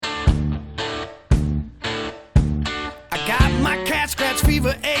scratch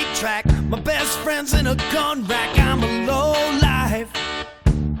fever 8-track. My best friend's in a gun rack. I'm a low life.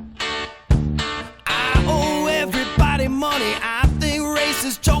 I owe everybody money. I think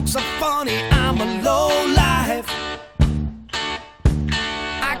racist jokes are funny. I'm a low life.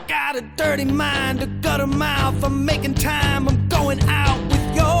 I got a dirty mind, a gutter mouth. I'm making time. I'm going out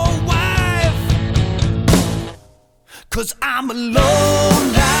with your wife. 'Cause I'm a low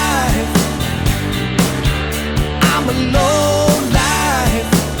life. I'm a low life.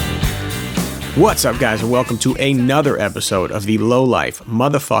 What's up, guys, and welcome to another episode of the Low Life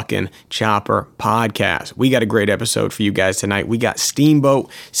Motherfucking Chopper Podcast. We got a great episode for you guys tonight. We got Steamboat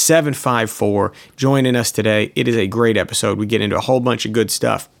 754 joining us today. It is a great episode. We get into a whole bunch of good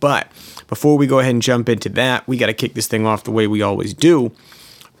stuff, but before we go ahead and jump into that, we got to kick this thing off the way we always do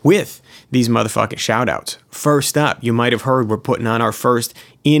with these motherfucking shout-outs. First up, you might have heard we're putting on our first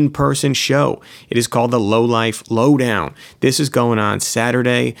in-person show. It is called the Low Life Lowdown. This is going on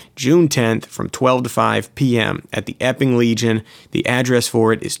Saturday, June 10th from 12 to 5 p.m. at the Epping Legion. The address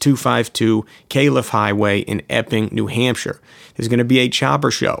for it is 252 Califf Highway in Epping, New Hampshire. There's going to be a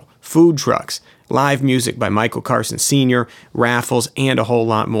chopper show, food trucks, live music by Michael Carson Sr., raffles, and a whole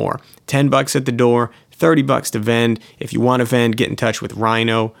lot more. $10 at the door, $30 to vend. If you want to vend, get in touch with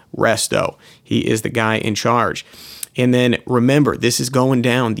Rhino Resto. He is the guy in charge. And then remember, this is going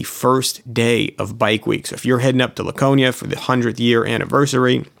down the first day of Bike Week. So if you're heading up to Laconia for the 100th year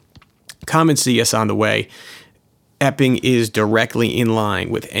anniversary, come and see us on the way. Epping is directly in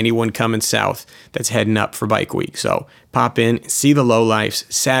line with anyone coming south that's heading up for Bike Week. So pop in, see the Low Lifes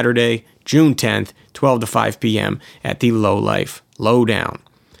Saturday, June 10th, 12 to 5 p.m. at the Low Life Lowdown.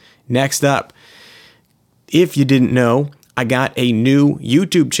 Next up, if you didn't know, I got a new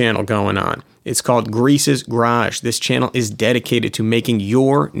YouTube channel going on. It's called Grease's Garage. This channel is dedicated to making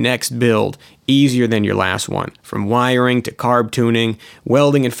your next build easier than your last one. From wiring to carb tuning,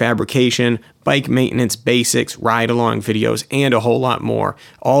 welding and fabrication, bike maintenance basics, ride-along videos, and a whole lot more.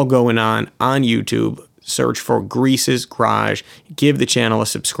 All going on YouTube. Search for Grease's Garage. Give the channel a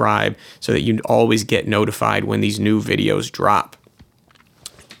subscribe so that you always get notified when these new videos drop.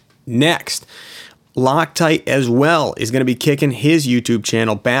 Next, Loctite as well is going to be kicking his YouTube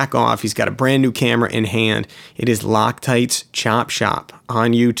channel back off. He's got a brand new camera in hand. It is Loctite's Chop Shop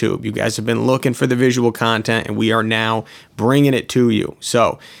on YouTube. You guys have been looking for the visual content, and we are now bringing it to you.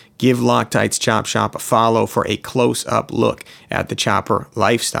 So give Loctite's Chop Shop a follow for a close-up look at the chopper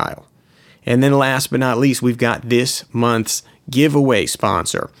lifestyle. And then last but not least, we've got this month's giveaway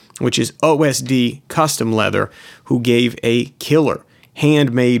sponsor, which is OSD Custom Leather, who gave a killer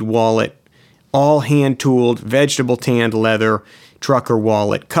handmade wallet, all hand-tooled, vegetable-tanned leather trucker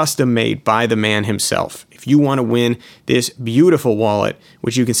wallet, custom-made by the man himself. If you want to win this beautiful wallet,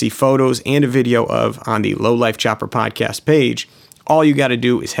 which you can see photos and a video of on the Low Life Chopper podcast page, all you got to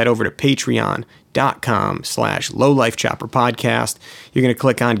do is head over to patreon.com/lowlifechopperpodcast. You're going to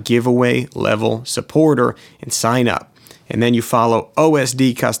click on Giveaway Level Supporter and sign up. And then you follow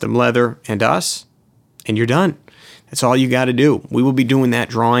OSD Custom Leather and us, and you're done. That's all you got to do. We will be doing that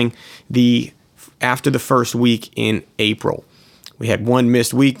drawing after the first week in April. We had one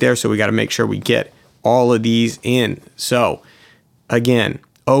missed week there, so we got to make sure we get all of these in. So, again,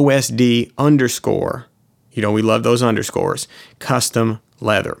 OSD _ we love those underscores, Custom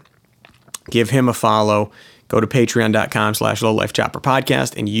Leather. Give him a follow. Go to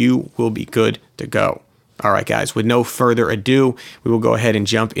patreon.com/lowlifechopperpodcast, and you will be good to go. All right, guys, with no further ado, we will go ahead and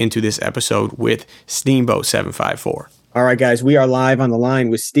jump into this episode with Steamboat 754. All right, guys, we are live on the line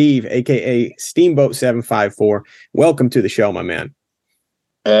with Steve, a.k.a. Steamboat 754. Welcome to the show, my man.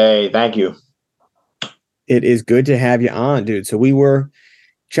 Hey, thank you. It is good to have you on, dude. So we were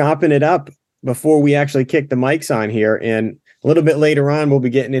chopping it up before we actually kicked the mics on here, and a little bit later on, we'll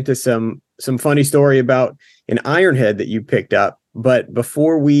be getting into some funny story about an Ironhead that you picked up. But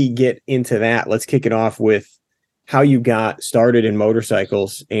before we get into that, let's kick it off with how you got started in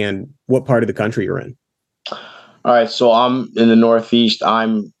motorcycles and what part of the country you're in. All right, so I'm in the Northeast.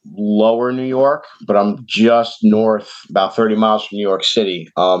 I'm lower New York, but I'm just north, about 30 miles from New York City.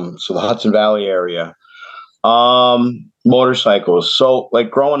 So the Hudson Valley area. Motorcycles. So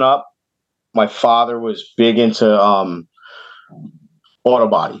like growing up, my father was big into auto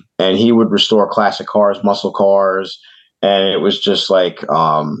body, and he would restore classic cars, muscle cars, and it was just like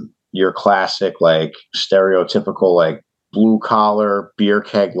your classic, like stereotypical, like blue collar beer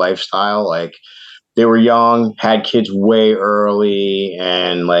keg lifestyle. Like they were young, had kids way early,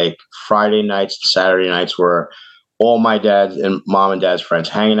 and like Friday nights to Saturday nights were all my dad's and mom and dad's friends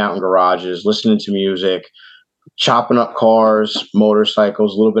hanging out in garages, listening to music, chopping up cars,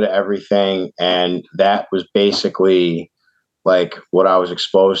 motorcycles, a little bit of everything. And that was basically like what I was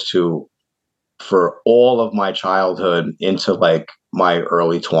exposed to for all of my childhood into like my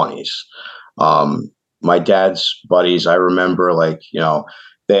early 20s. My dad's buddies, I remember, like,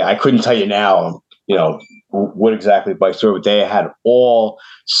 I couldn't tell you now, what exactly bikes were, but they had all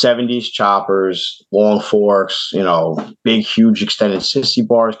 70s choppers, long forks, big, huge extended sissy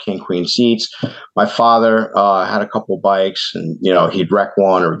bars, king queen seats. My father had a couple bikes, and he'd wreck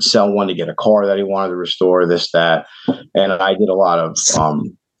one or he'd sell one to get a car that he wanted to restore, this, that. And I did a lot of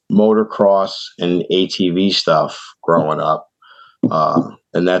motocross and ATV stuff growing up.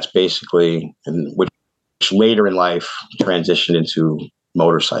 And that's basically, which later in life transitioned into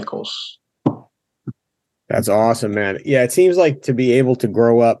motorcycles. That's awesome, man. Yeah, it seems like to be able to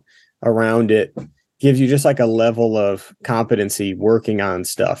grow up around it gives you just like a level of competency working on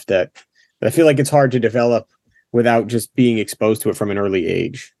stuff that I feel like it's hard to develop without just being exposed to it from an early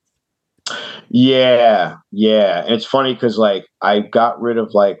age. Yeah. And it's funny because like I got rid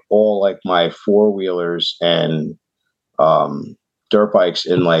of like all like my four-wheelers and dirt bikes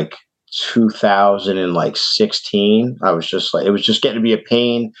in like 2016. I was just like, it was just getting to be a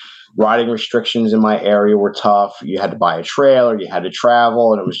pain. Riding restrictions in my area were tough. You had to buy a trailer, you had to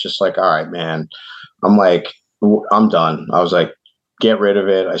travel, and it was just like, all right, man. I'm like, I'm done. I was like, get rid of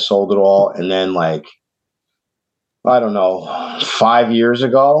it. I sold it all. And then like, I don't know, 5 years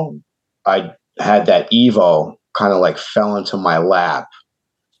ago, I had that Evo kind of like fell into my lap,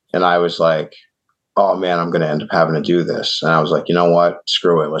 and I was like, oh man, I'm going to end up having to do this. And I was like, you know what?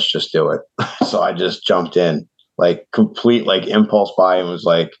 Screw it. Let's just do it. So I just jumped in, like complete like impulse buy, and was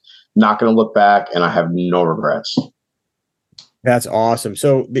like, not going to look back. And I have no regrets. That's awesome.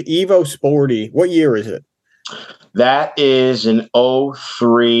 So the Evo Sporty, what year is it? That is an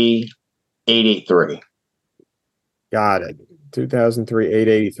 03 883. Got it. 2003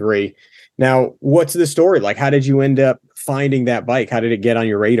 883. Now, what's the story? Like, how did you end up finding that bike? How did it get on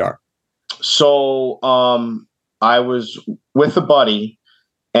your radar? So I was with a buddy,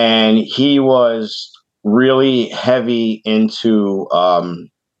 and he was really heavy into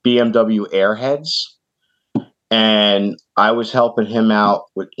BMW Airheads, and I was helping him out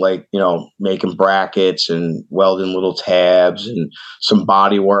with like, making brackets and welding little tabs and some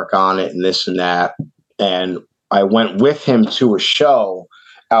body work on it and this and that. And I went with him to a show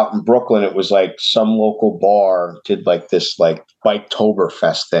out in Brooklyn. It was like some local bar did like this like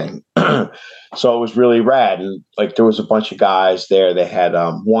Biketoberfest thing. So it was really rad. And like there was a bunch of guys there. They had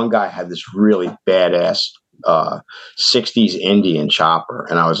one guy had this really badass 60s Indian chopper.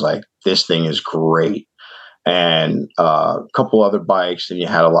 And I was like, this thing is great. And a couple other bikes. And you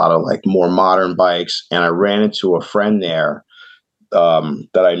had a lot of like more modern bikes. And I ran into a friend there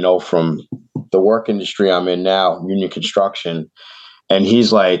that I know from the work industry I'm in now, union construction. And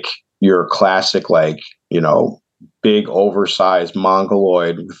he's like your classic, like, big oversized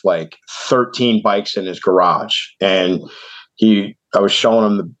mongoloid with like 13 bikes in his garage. And I was showing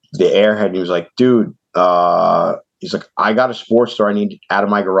him the Airhead, and he was like, dude, he's like, I got a Sportster I need out of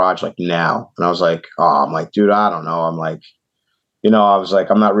my garage like now. And I was like, oh, I'm like, dude, I don't know. I'm like, I was like,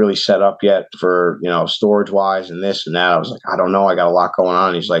 I'm not really set up yet for, storage wise and this and that. I was like, I don't know. I got a lot going on.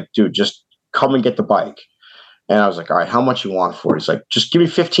 And he's like, dude, just come and get the bike. And I was like, all right, how much you want for it? He's like, just give me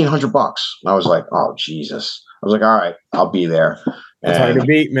 $1,500. And I was like, oh, Jesus. I was like, all right, I'll be there. That's hard to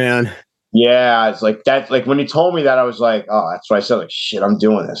beat, man. Yeah. It's like that. Like when he told me that, I was like, oh, that's what I said. Like, shit, I'm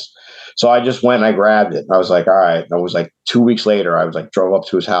doing this. So I just went and I grabbed it. I was like, all right. And I was like 2 weeks later, I was like, drove up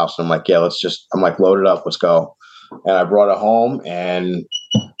to his house, and I'm like, yeah, I'm like, load it up. Let's go. And I brought it home, and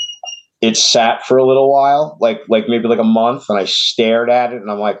it sat for a little while, like maybe like a month. And I stared at it,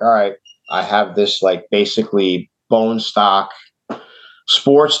 and I'm like, all right, I have this like basically bone stock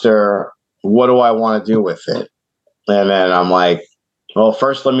Sportster. What do I want to do with it? And then I'm like, well,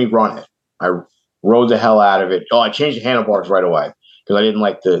 first let me run it. I rode the hell out of it. Oh, I changed the handlebars right away because I didn't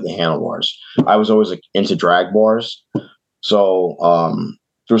like the handlebars. I was always like into drag bars. So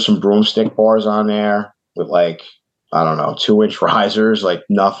threw some broomstick bars on there with like, I don't know, 2-inch risers, like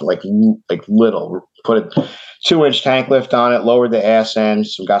nothing, like little. Put a 2-inch tank lift on it, lowered the ass end,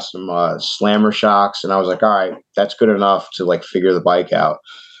 got some slammer shocks, and I was like, all right, that's good enough to like figure the bike out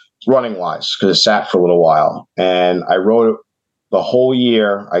running wise, because it sat for a little while. And I rode it the whole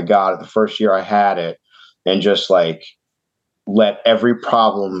year. I got it the first year I had it, and just like let every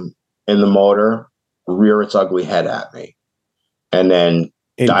problem in the motor rear its ugly head at me. And then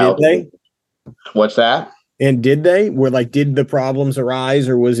dialed did they? What's that? And did they? Did the problems arise,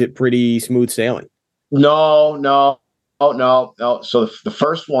 or was it pretty smooth sailing? No. So the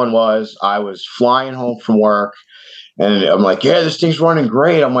first one was I was flying home from work, And I'm like, yeah, this thing's running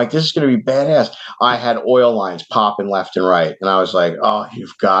great. I'm like, this is going to be badass. I had oil lines popping left and right. And I was like, oh,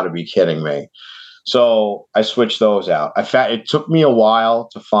 you've got to be kidding me. So I switched those out. It took me a while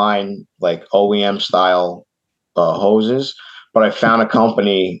to find like OEM style hoses, but I found a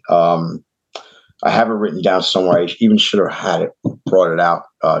company. I have it written down somewhere. I even should have had it, brought it out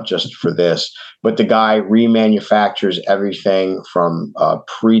just for this. But the guy remanufactures everything from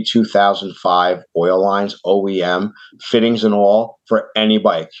pre-2005 oil lines, OEM, fittings and all for any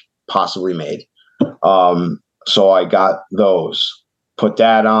bike possibly made. So I got those, put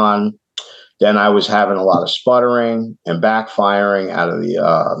that on. Then I was having a lot of sputtering and backfiring out of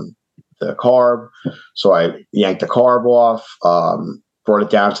the carb. So I yanked the carb off, brought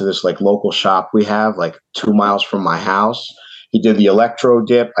it down to this like local shop we have like 2 miles from my house. He did the electro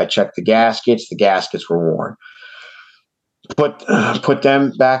dip. I checked the gaskets. The gaskets were worn. Put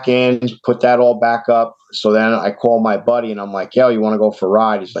them back in, put that all back up. So then I called my buddy and I'm like, yo, you want to go for a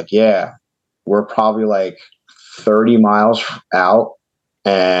ride? He's like, yeah. We're probably like 30 miles out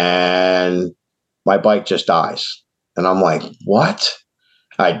and my bike just dies. And I'm like, what?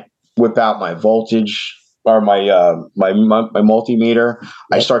 I whip out my voltage or my multimeter.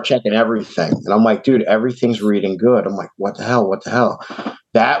 I start checking everything. And I'm like, dude, everything's reading good. I'm like, what the hell?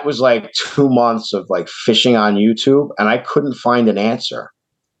 That was like 2 months of like fishing on YouTube and I couldn't find an answer.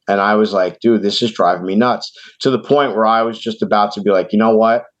 And I was like, dude, this is driving me nuts, to the point where I was just about to be like, you know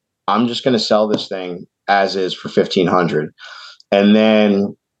what? I'm just going to sell this thing as is for $1,500. And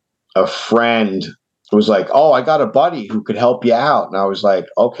then a friend was like, oh, I got a buddy who could help you out. And I was like,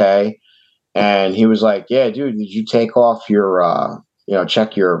 okay. And he was like, yeah, dude, did you take off your,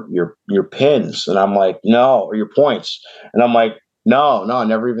 check your pins? And I'm like, no, or your points. And I'm like, no, I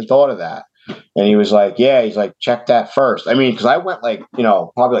never even thought of that. And he was like, yeah, he's like, check that first. I mean, cause I went like,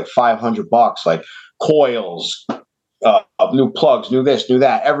 probably like $500, like coils, new plugs, new this, new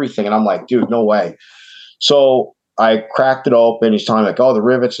that, everything. And I'm like, dude, no way. So I cracked it open. He's telling me like, oh, the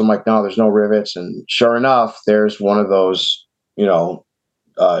rivets. I'm like, no, there's no rivets. And sure enough, there's one of those,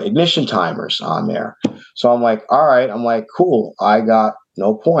 ignition timers on there. So I'm like, all right. I'm like, cool. I got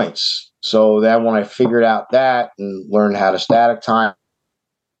no points. So then when I figured out that and learned how to static time,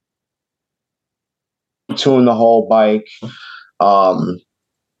 tune the whole bike,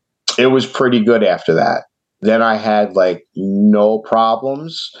 it was pretty good after that. Then I had like no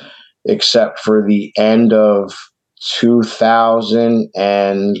problems except for the end of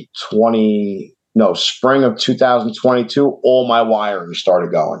spring of 2022, all my wiring started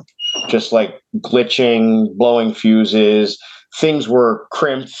going, just like glitching, blowing fuses. Things were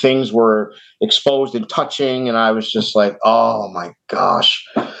crimped, things were exposed and touching. And I was just like, oh my gosh.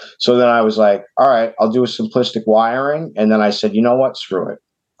 So then I was like, all right, I'll do a simplistic wiring. And then I said, you know what? Screw it.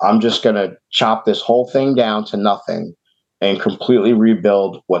 I'm just going to chop this whole thing down to nothing and completely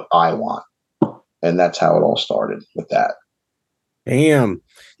rebuild what I want. And that's how it all started with that. Damn.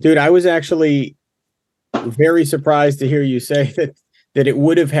 Dude, I was actually very surprised to hear you say that it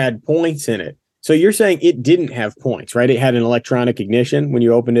would have had points in it. So you're saying it didn't have points, right? It had an electronic ignition when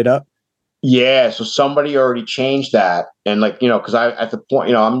you opened it up? Yeah. So somebody already changed that. And like, because I, at the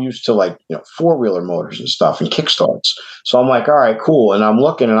point, I'm used to like, four-wheeler motors and stuff and kickstarts. So I'm like, all right, cool. And I'm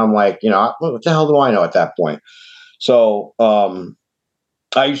looking and I'm like, what the hell do I know at that point? So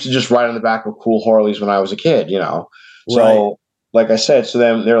I used to just ride on the back of cool Harleys when I was a kid, So right. Like I said, so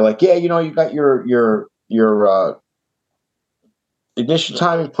then they're like, yeah, you got your ignition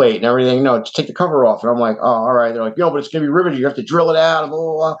timing plate and everything. No, just take the cover off. And I'm like, oh, all right. They're like, but it's going to be riveted. You have to drill it out. Blah,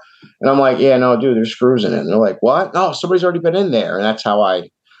 blah, blah. And I'm like, yeah, no, dude, there's screws in it. And they're like, what? No, somebody's already been in there. And that's how I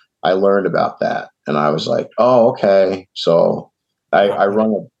learned about that. And I was like, oh, okay. So I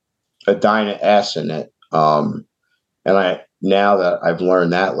run a Dyna S in it. And now that I've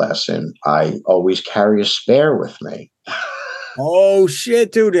learned that lesson, I always carry a spare with me. Oh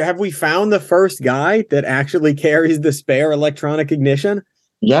shit, dude. Have we found the first guy that actually carries the spare electronic ignition?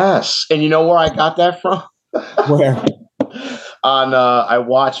 Yes. And you know where I got that from? Where? I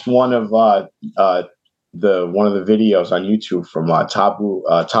watched one of the videos on YouTube from Todd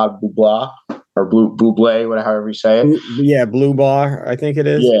Bubla or Buble, whatever, however you say it. Yeah, Blue Bar, I think it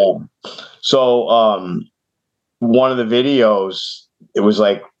is. Yeah. So one of the videos, it was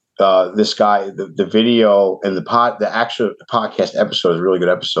like this guy, the video and the actual podcast episode is a really good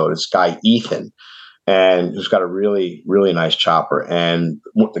episode. This guy Ethan, and who's got a really, really nice chopper. And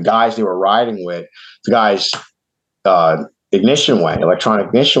the guys they were riding with, the guy's electronic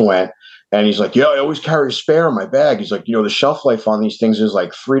ignition went, and he's like, yeah, I always carry a spare in my bag. He's like, the shelf life on these things is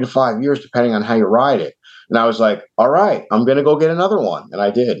like 3 to 5 years, depending on how you ride it. And I was like, all right, I'm gonna go get another one, and I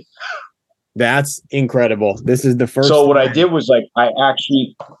did. That's incredible. This is the first. So what I did was like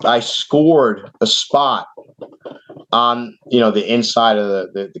I scored a spot on the inside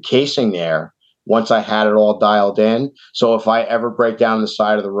of the casing there once I had it all dialed in. So if I ever break down the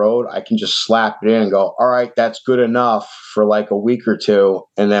side of the road, I can just slap it in and go, all right, that's good enough for like a week or two.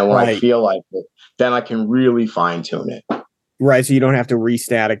 And then when I feel like it, then I can really fine tune it. Right. So you don't have to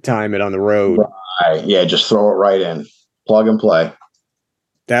re-static time it on the road. Right. Yeah. Just throw it right in, plug and play.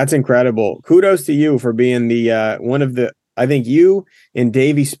 That's incredible. Kudos to you for being the one of the, I think you and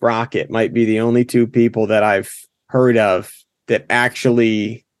Davey Sprocket might be the only two people that I've heard of that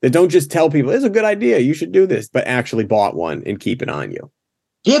don't just tell people it's a good idea, you should do this, but actually bought one and keep it on you.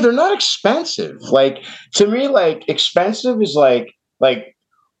 Yeah, they're not expensive. Like to me, like expensive is like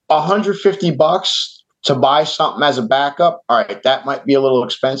 $150 to buy something as a backup. All right, that might be a little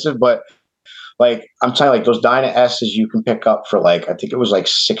expensive, but like I'm telling you, like those Dyna S's you can pick up for like I think it was like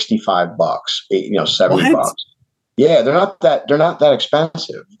 $65, $70. Yeah, they're not that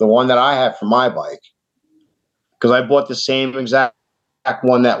expensive. The one that I have for my bike, because I bought the same exact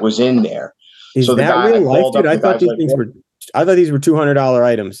one that was in there. Is so that real life, dude? I thought these were $200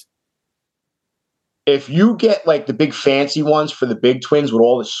 items. If you get like the big fancy ones for the big twins with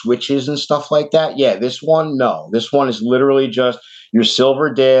all the switches and stuff like that, yeah, this one is literally just your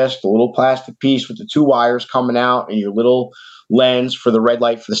silver disc, the little plastic piece with the two wires coming out, and your little lens for the red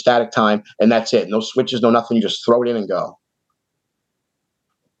light for the static time, and that's it. No switches, no nothing. You just throw it in and go.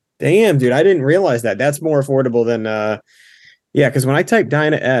 Damn, dude, I didn't realize that. That's more affordable than yeah, because when I type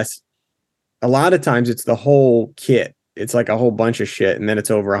Dyna S, a lot of times it's the whole kit. It's like a whole bunch of shit, and then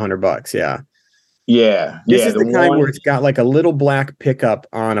it's over $100. Yeah. Yeah. This is the kind where it's got like a little black pickup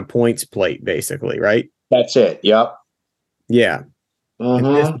on a points plate, basically, right? That's it. Yep. Yeah. And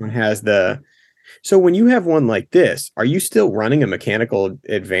this one has so when you have one like this, are you still running a mechanical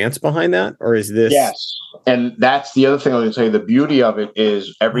advance behind that? Or is this? Yes. And that's the other thing I'm going to tell you. The beauty of it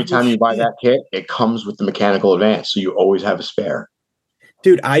is every time you buy that kit, it comes with the mechanical advance. So you always have a spare.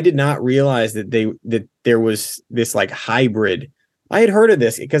 Dude, I did not realize that there was this like hybrid. I had heard of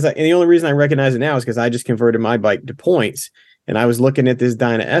this and the only reason I recognize it now is because I just converted my bike to points, and I was looking at this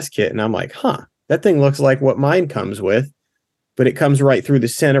Dyna S kit and I'm like, that thing looks like what mine comes with, but it comes right through the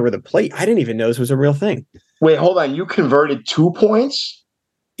center of the plate. I didn't even know this was a real thing. Wait, hold on. You converted 2 points?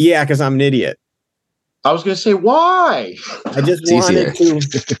 Yeah, because I'm an idiot. I was going to say, why? I just wanted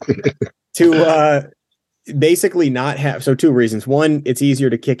to basically not have. So 2 reasons. One, it's easier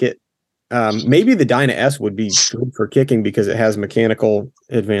to kick it. Maybe the Dyna S would be good for kicking because it has mechanical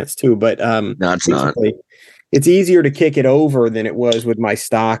advance too, but no, it's not. It's easier to kick it over than it was with my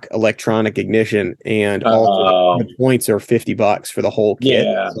stock electronic ignition, and also the points are $50 for the whole kit.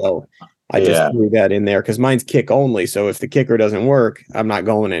 Yeah. So I just threw that in there because mine's kick only. So if the kicker doesn't work, I'm not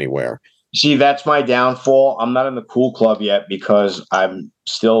going anywhere. See, that's my downfall. I'm not in the cool club yet because I'm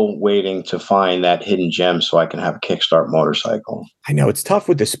still waiting to find that hidden gem so I can have a kickstart motorcycle. I know it's tough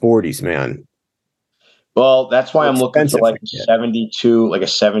with the sporties, man. Well, that's why I'm looking for like a 72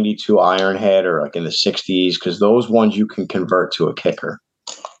 Ironhead or like in the 60s, because those ones you can convert to a kicker.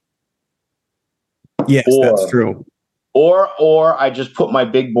 Yes, that's true. Or I just put my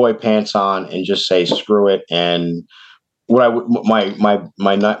big boy pants on and just say screw it. And what my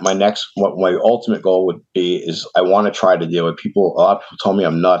ultimate goal would be is I want to try to deal with people. A lot of people told me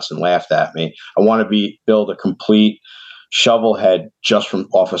I'm nuts and laughed at me. I want to build a complete shovel head just from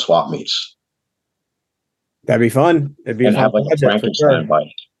off of swap meets. That'd be fun. It'd be and have like a Frankenstein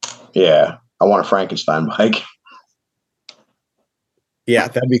bike. Yeah, I want a Frankenstein bike. Yeah,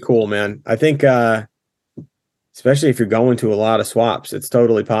 that'd be cool, man. I think, especially if you're going to a lot of swaps, it's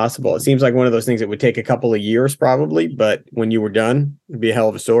totally possible. It seems like one of those things that would take a couple of years probably, but when you were done, it'd be a hell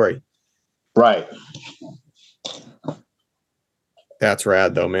of a story. Right. That's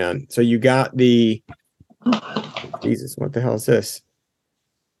rad though, man. So you got Jesus, what the hell is this?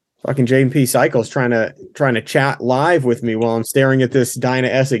 Fucking J&P Cycles trying to chat live with me while I'm staring at this Dyna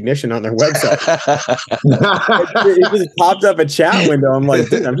S ignition on their website. It just popped up a chat window. I'm like,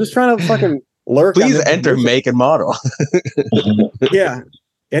 dude, I'm just trying to fucking lurk. Please enter make and model. Yeah.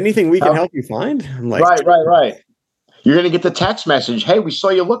 Anything we can help you find? I'm like, right. You're going to get the text message. Hey, we saw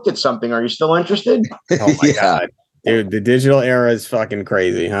you looked at something. Are you still interested? Oh my God. Dude, the digital era is fucking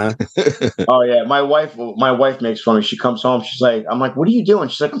crazy, huh? Oh yeah, my wife makes fun of me. She comes home, she's like, I'm like, what are you doing?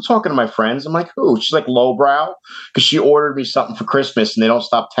 She's like, I'm talking to my friends. I'm like, who? She's like, lowbrow, because she ordered me something for Christmas and they don't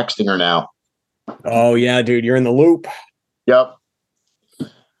stop texting her now. Oh yeah, dude, you're in the loop. Yep.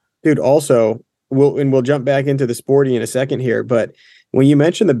 Dude, also, we'll jump back into the sporty in a second here, but when you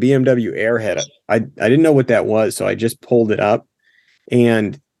mentioned the BMW Airhead, I didn't know what that was, so I just pulled it up,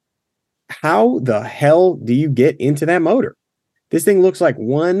 and how the hell do you get into that motor? This thing looks like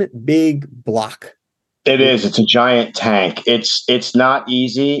one big block. It is. It's a giant tank. It's not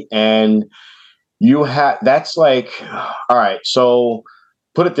easy, and that's like, all right. So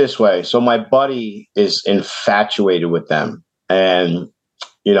put it this way. So my buddy is infatuated with them, and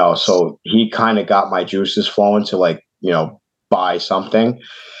so he kind of got my juices flowing to like buy something,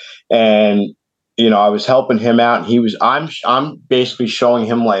 and I was helping him out, and I'm basically showing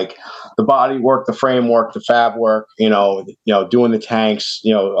him like the body work, the framework, the fab work, doing the tanks,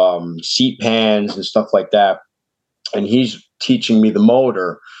 seat pans and stuff like that. And he's teaching me the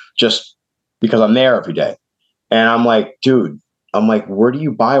motor just because I'm there every day. And I'm like, dude, where do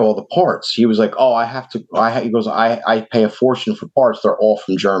you buy all the parts? He was like, oh, he goes, I pay a fortune for parts. They're all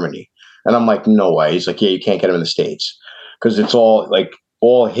from Germany. And I'm like, no way. He's like, yeah, you can't get them in the States because it's all like,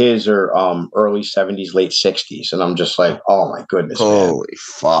 all his are early 70s, late 60s. And I'm just like, oh my goodness. Holy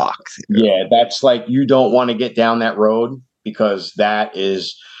fuck. Yeah, that's like, you don't want to get down that road because that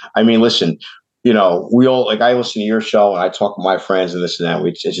is, I mean, listen, we all, like, I listen to your show and I talk with my friends and this and that,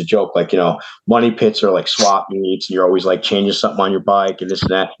 which is a joke. Like, money pits are like swap meets and you're always like changing something on your bike and this and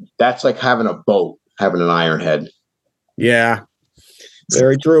that. That's like having a boat, having an iron head. Yeah,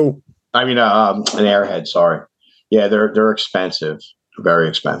 very true. I mean, an airhead, sorry. Yeah, they're expensive. Very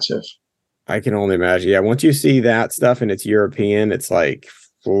expensive. I can only imagine. Yeah, once you see that stuff and it's European, it's like,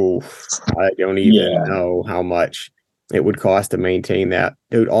 oof, I don't even know how much it would cost to maintain that.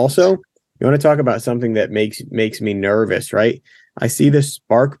 Dude, also, you want to talk about something that makes me nervous, right? I see the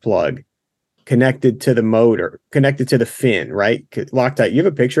spark plug connected to the motor, connected to the fin, right? Loctite. You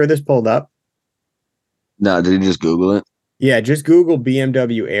have a picture of this pulled up? No, did you just Google it? Yeah, just Google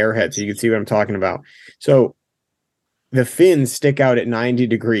BMW Airhead so you can see what I'm talking about. So the fins stick out at 90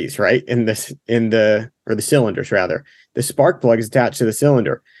 degrees, right? Or the cylinders rather. The spark plug is attached to the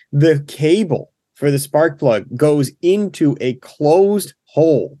cylinder. The cable for the spark plug goes into a closed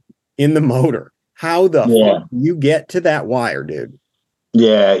hole in the motor. How the fuck do you get to that wire, dude?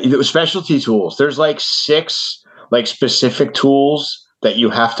 Yeah, specialty tools. There's like 6 like specific tools that you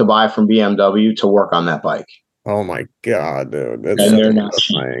have to buy from BMW to work on that bike. Oh my god, dude. That's and they're not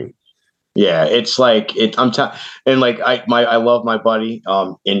cheap. Yeah, it's like and like I love my buddy.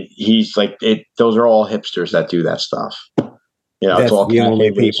 And he's like those are all hipsters that do that stuff. That's it's all the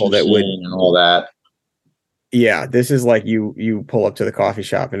only people that would and all that. Yeah, this is like you pull up to the coffee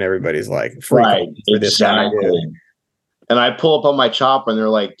shop and everybody's like, right, for this guy, dude. And I pull up on my chopper and they're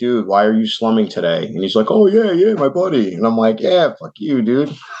like, dude, why are you slumming today? And he's like, oh yeah, my buddy. And I'm like, yeah, fuck you,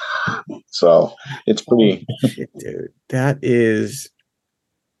 dude. So it's pretty shit, dude. That is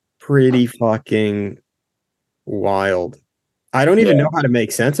pretty fucking wild. I don't even know how to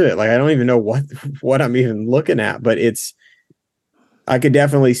make sense of it. Like, I don't even know what I'm even looking at, but I could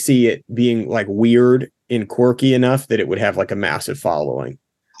definitely see it being like weird and quirky enough that it would have like a massive following.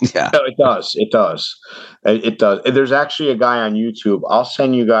 Yeah, no, it does. It does. It does. There's actually a guy on YouTube. I'll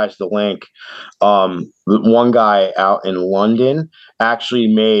send you guys the link. One guy out in London actually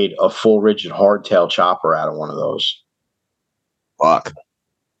made a full rigid hardtail chopper out of one of those. Fuck.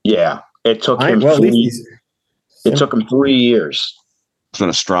 Yeah, it took him. It took him 3 years. It's been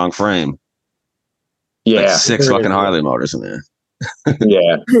a strong frame. Yeah, like 6 fucking Harley motors in there.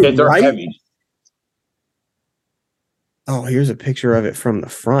 Yeah, they're heavy. Oh, here's a picture of it from the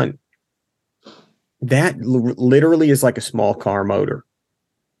front. That literally is like a small car motor.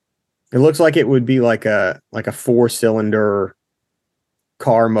 It looks like it would be like a 4-cylinder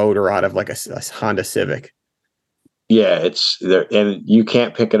car motor out of like a Honda Civic. Yeah, it's there, and you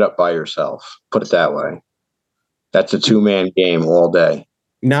can't pick it up by yourself. Put it that way. That's a 2-man game all day.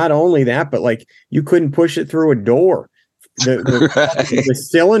 Not only that, but like you couldn't push it through a door. The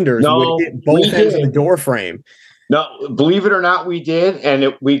cylinders would hit both ends of the door frame. No, believe it or not, we did,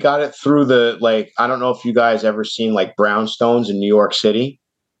 and we got it through the I don't know if you guys ever seen like brownstones in New York City,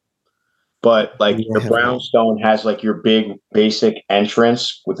 but like the brownstone has like your big basic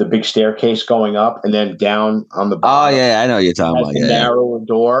entrance with the big staircase going up, and then down on the bottom. Oh yeah, I know what you're talking about. Narrower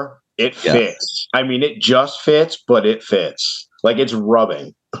door. It fits. I mean, it just fits, but it fits. Like it's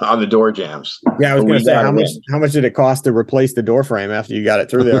rubbing on the door jams. Yeah, I was going to say, how much did it cost to replace the door frame after you got it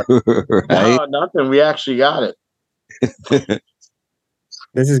through there? Right? No, nothing. We actually got it.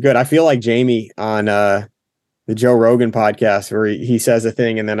 This is good. I feel like Jamie on the Joe Rogan podcast where he says a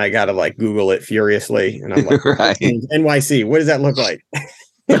thing and then I got to like Google it furiously. And I'm like, right. NYC, what does that look like?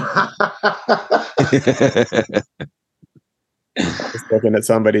 Just looking at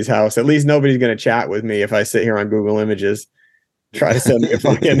somebody's house. At least nobody's going to chat with me if I sit here on Google Images. Try to send me a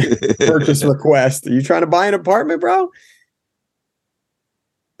fucking purchase request. Are you trying to buy an apartment, bro?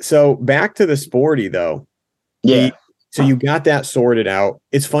 So back to the Sporty though. Yeah. So you got that sorted out.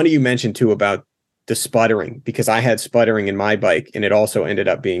 It's funny you mentioned too about the sputtering, because I had sputtering in my bike and it also ended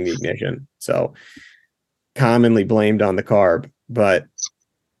up being the ignition. So commonly blamed on the carb. But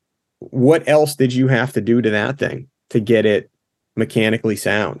what else did you have to do to that thing to get it mechanically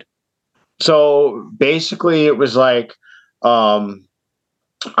sound? So basically it was like, I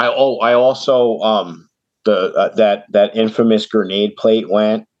also that infamous grenade plate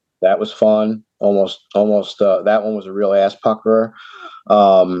went. That was fun. Almost that one was a real ass puckerer.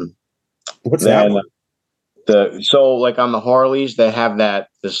 What's that one? So like on the Harleys, they have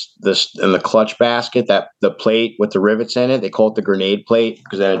this in the clutch basket, that the plate with the rivets in it. They call it the grenade plate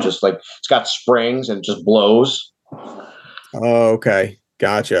because then it just like it's got springs and it just blows. Oh, okay,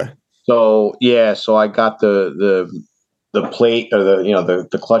 gotcha. So yeah, so I got the plate, or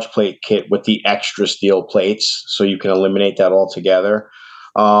the clutch plate kit with the extra steel plates, so you can eliminate that altogether.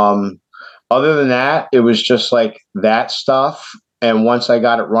 Other than that, it was just like that stuff. And once I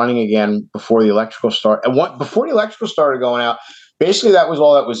got it running again before the electrical before the electrical started going out, basically that was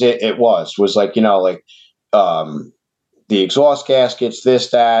all that was it. It was like, the exhaust gaskets,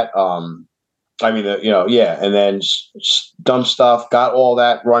 this, that, and then dumb stuff, got all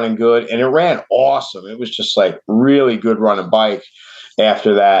that running good, and it ran awesome. It was just like really good running bike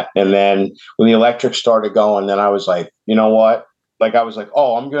after that. And then when the electric started going, then I was like, you know what? Like, I was like,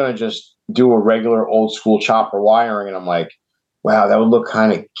 oh, I'm going to just do a regular old school chopper wiring. And I'm like, wow, that would look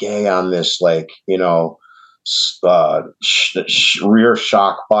kind of gay on this, like, rear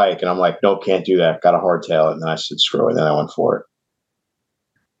shock bike. And I'm like, nope, can't do that. Got to hardtail it. And then I said, screw it. And then I went for it.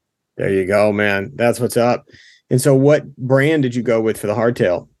 There you go, man. That's what's up. And so what brand did you go with for the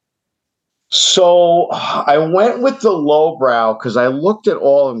hardtail? So I went with the lowbrow because I looked at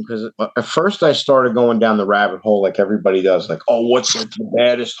all of them, because at first I started going down the rabbit hole like everybody does, like, oh, what's like the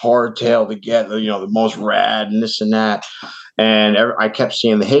baddest hardtail to get, the most rad and this and that. And I kept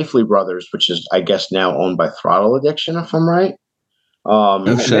seeing the Hafley brothers, which is, I guess, now owned by Throttle Addiction, if I'm right.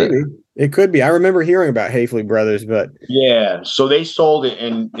 Maybe. It could be. I remember hearing about Hafley brothers, but yeah, so they sold it,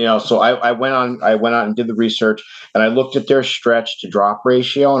 and so I went on and did the research, and I looked at their stretch to drop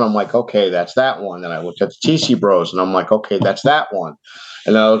ratio, and I'm like, okay, that's that one. And I looked at the TC Bros, and I'm like, okay, that's that one.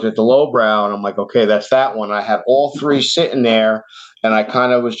 And then I looked at the lowbrow, and I'm like, okay, that's that one. I had all three sitting there, and I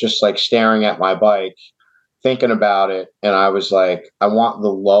kind of was just like staring at my bike, thinking about it, and I was like, I want the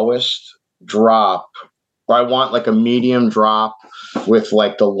lowest drop, or I want like a medium drop with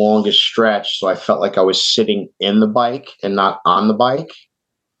like the longest stretch, so I felt like I was sitting in the bike and not on the bike.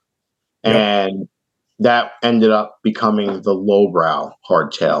 Yep. And that ended up becoming the lowbrow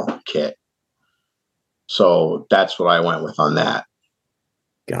hardtail kit. So that's what I went with on that.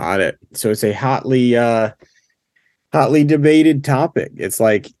 Got it. So it's a hotly debated topic. It's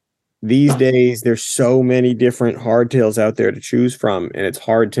like these days there's so many different hardtails out there to choose from, and it's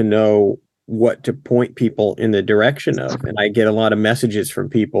hard to know what to point people in the direction of. And I get a lot of messages from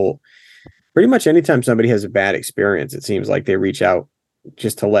people pretty much anytime somebody has a bad experience. It seems like they reach out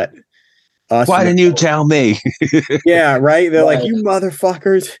just to let us why didn't you tell me? Yeah, right. They're like, you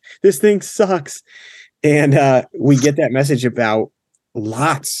motherfuckers, this thing sucks. And we get that message about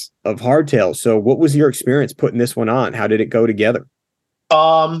lots of hardtails. So what was your experience putting this one on? How did it go together?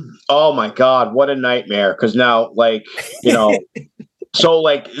 Oh my God, what a nightmare. Cause now, like,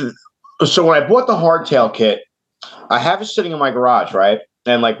 so when I bought the hardtail kit, I have it sitting in my garage, right?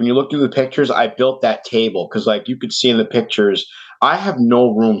 And like when you look through the pictures, I built that table because, like, you could see in the pictures, I have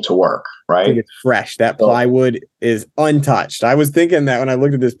no room to work, right? I think it's fresh. That plywood is untouched. I was thinking that when I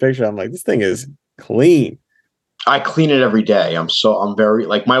looked at this picture, I'm like, this thing is clean. I clean it every day. I'm very,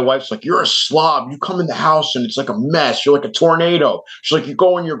 like, my wife's like, you're a slob. You come in the house and it's like a mess. You're like a tornado. She's like, you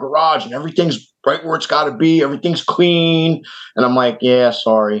go in your garage and everything's right where it's got to be. Everything's clean. And I'm like, yeah,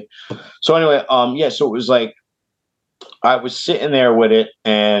 sorry. So anyway, so it was like, I was sitting there with it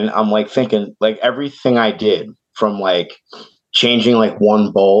and I'm like thinking, like, everything I did, from like changing like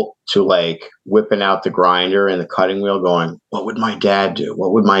one bolt to like whipping out the grinder and the cutting wheel, going, what would my dad do?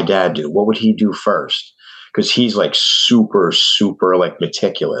 What would my dad do? What would he do first? Because he's like super, super like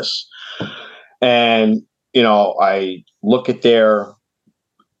meticulous. And, I look at the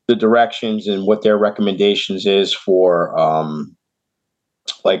directions and what their recommendations is for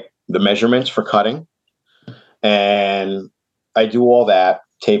like the measurements for cutting. And I do all that,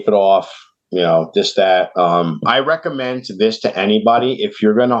 tape it off, this, that. I recommend this to anybody. If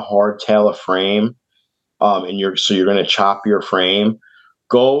you're going to hardtail a frame, and you're going to chop your frame,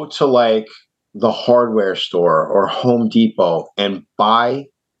 go to like the hardware store or Home Depot and buy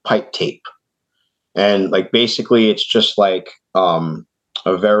pipe tape. And like, basically it's just like,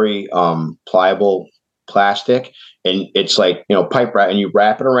 a very pliable plastic, and it's like, pipe wrap, and you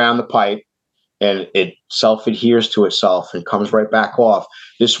wrap it around the pipe, and it self adheres to itself and comes right back off.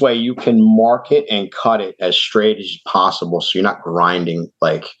 This way, you can mark it and cut it as straight as possible, so you're not grinding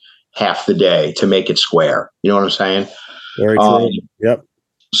like half the day to make it square. You know what I'm saying? Very true. Yep.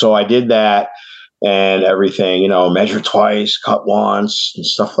 So I did that and everything, measure twice, cut once, and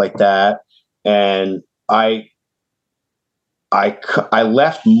stuff like that. And I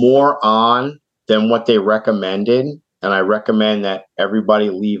left more on than what they recommended. And I recommend that everybody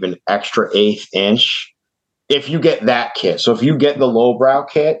leave an extra 1/8 inch if you get that kit. So if you get the lowbrow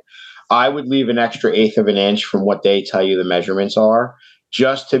kit, I would leave an extra 1/8 of an inch from what they tell you the measurements are,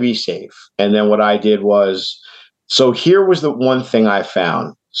 just to be safe. And then what I did was, so here was the one thing I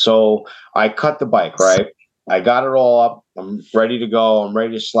found. So I cut the bike, right? I got it all up. I'm ready to go. I'm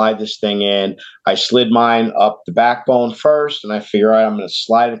ready to slide this thing in. I slid mine up the backbone first, and I figure, all right, I'm going to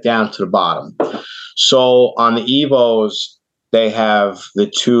slide it down to the bottom. So on the Evos, they have the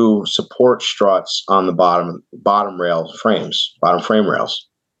 2 support struts on the bottom frame rails.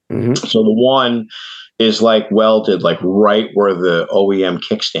 Mm-hmm. So the one is like welded, like right where the OEM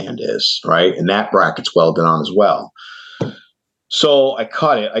kickstand is, right? And that bracket's welded on as well. So I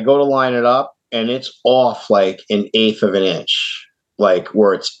cut it. I go to line it up, and it's off like an 1/8 of an inch, like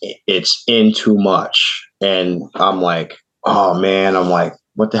where it's in too much. And I'm like, oh man,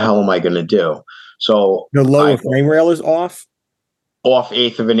 what the hell am I going to do? So the lower frame rail is off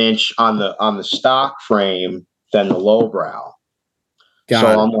 1/8 of an inch on the stock frame than the lowbrow.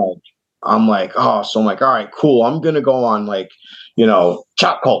 So I'm like, all right, cool. I'm going to go on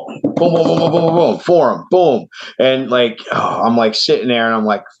chop colt, boom, boom, boom, boom, boom, boom, form, boom. And I'm like sitting there, and I'm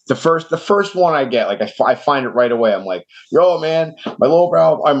like, the first one I get, I find it right away. I'm like, yo, man, my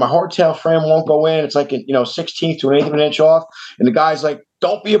lowbrow, my hardtail frame won't go in. It's like, 16th to an 1/8 of an inch off. And the guy's like,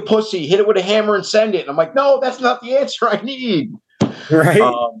 don't be a pussy, hit it with a hammer and send it. And I'm like, no, that's not the answer I need. Right.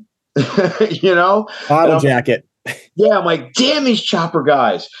 Bottle jacket. Yeah. I'm like, damn these chopper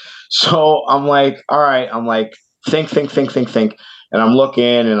guys. So I'm like, all right. I'm like, think. And I'm looking,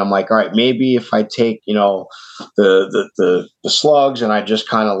 and I'm like, all right, maybe if I take, the slugs, and I just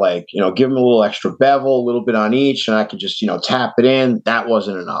kind of give them a little extra bevel, a little bit on each, and I could just, tap it in. That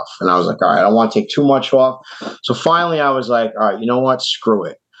wasn't enough. And I was like, all right, I don't want to take too much off. So finally I was like, all right, you know what? Screw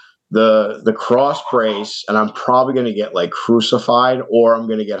it. The cross brace, and I'm probably going to get crucified, or I'm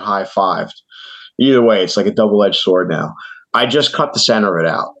going to get high-fived. Either way, it's like a double-edged sword now. I just cut the center of it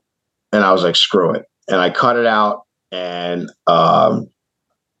out, and I was like, screw it. And I cut it out, and I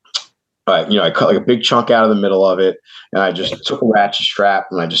cut a big chunk out of the middle of it, and I just took a ratchet strap,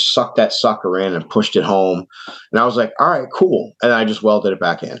 and I just sucked that sucker in and pushed it home. And I was like, all right, cool. And I just welded it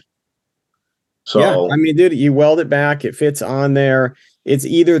back in. So yeah, I mean, dude, you weld it back, it fits on there. It's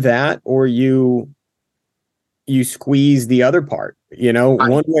either that or you squeeze the other part,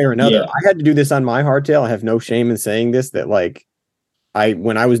 one way or another. Yeah. I had to do this on my hardtail. I have no shame in saying this, that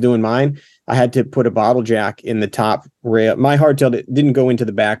when I was doing mine, I had to put a bottle jack in the top rail. My hardtail didn't go into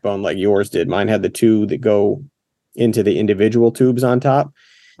the backbone like yours did. Mine had the 2 that go into the individual tubes on top,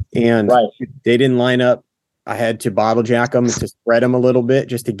 and They didn't line up. I had to bottle jack them to spread them a little bit,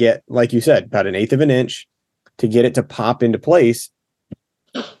 just to get, like you said, about an 1/8 of an inch to get it to pop into place.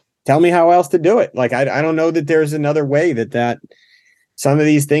 Tell me how else to do it. I don't know that there's another way that some of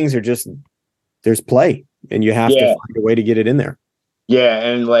these things are just, there's play, and you have to find a way to get it in there. Yeah,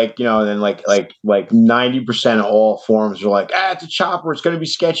 and then 90% of all forums are like, it's a chopper, it's going to be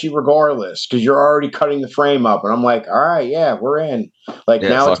sketchy regardless because you're already cutting the frame up. And I'm like, all right, yeah, we're in.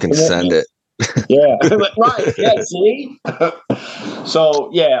 Now fucking send it. Yeah, right. Yeah, see. So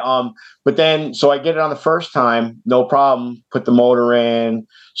yeah, but then so I get it on the first time, no problem. Put the motor in,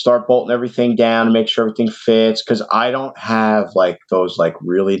 start bolting everything down to make sure everything fits, because I don't have those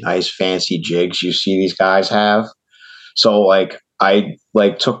really nice fancy jigs you see these guys have. So I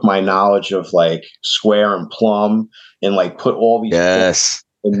took my knowledge of square and plumb and put all these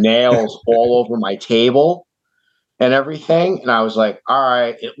nails all over my table and everything. And I was like, all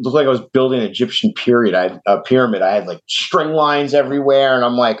right, it looked like I was building an Egyptian pyramid. I had string lines everywhere, and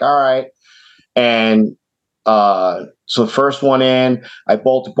I'm like, all right. And so the first one in, I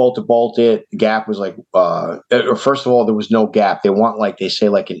bolted. The gap was first of all, there was no gap. They want they say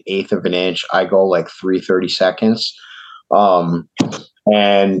an 1/8 of an inch. I go 3/32.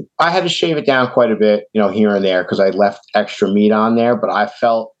 And I had to shave it down quite a bit, here and there, because I left extra meat on there, but I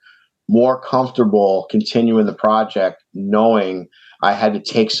felt more comfortable continuing the project knowing I had to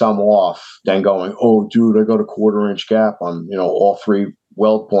take some off than going, oh dude, I got a 1/4 inch gap on, all 3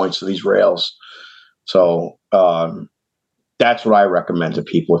 weld points of these rails. So, that's what I recommend to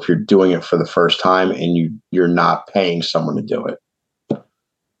people if you're doing it for the first time and you're not paying someone to do it.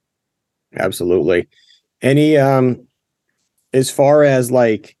 Absolutely. Any as far as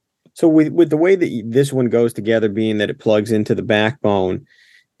like, so with the way that this one goes together, being that it plugs into the backbone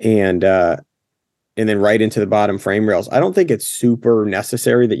and then right into the bottom frame rails, I don't think it's super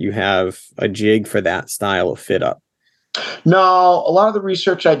necessary that you have a jig for that style of fit up. No, a lot of the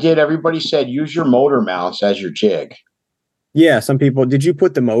research I did, everybody said use your motor mounts as your jig. Yeah, some people. Did you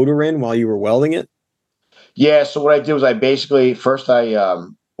put the motor in while you were welding it? Yeah, so what I did was I basically first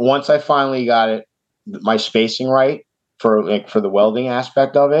once I finally got it my spacing right for the welding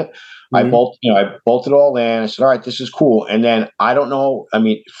aspect of it, I bolted all in. I said, all right, this is cool. And then I don't know. I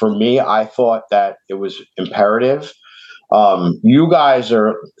mean, for me, I thought that it was imperative. You guys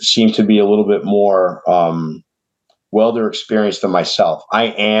seem to be a little bit more welder experienced than myself. I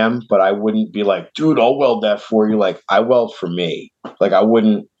am, but I wouldn't be like, dude, I'll weld that for you. Like I weld for me. Like I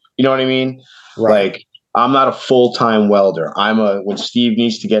wouldn't, you know what I mean? Right. Like I'm not a full-time welder. When Steve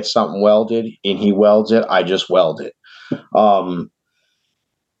needs to get something welded and he welds it, I just weld it. I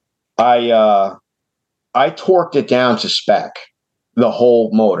torqued it down to spec, the whole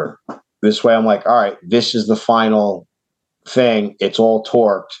motor. This way I'm like, all right, this is the final thing. It's all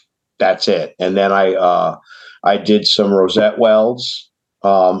torqued. That's it. And then I did some rosette welds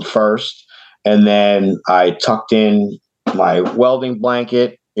first, and then I tucked in my welding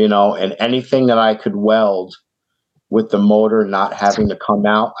blanket, and anything that I could weld with the motor not having to come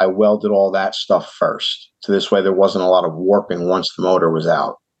out, I welded all that stuff first. So this way there wasn't a lot of warping once the motor was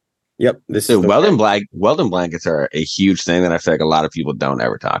out. Yep. Welding blankets are a huge thing that I feel like a lot of people don't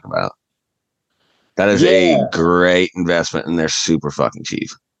ever talk about. That is a great investment, and they're super fucking cheap.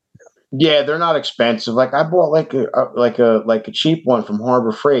 Yeah, they're not expensive. Like I bought like a cheap one from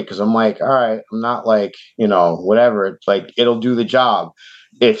Harbor Freight because I'm like, all right, I'm not like, whatever. It's like it'll do the job.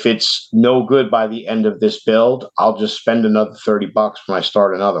 If it's no good by the end of this build, I'll just spend another $30 when I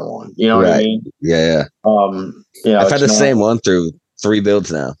start another one. You know what I mean? Yeah. I've had the same one through 3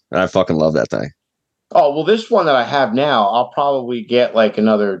 builds now, and I fucking love that thing. Oh, well, this one that I have now, I'll probably get like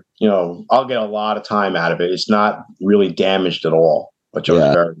another, I'll get a lot of time out of it. It's not really damaged at all, which I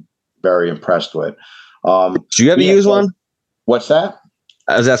was very, very impressed with. Do you ever use one? What's that?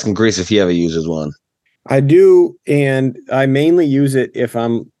 I was asking Grease if he ever uses one. I do, and I mainly use it if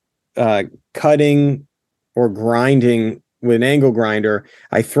I'm cutting or grinding with an angle grinder.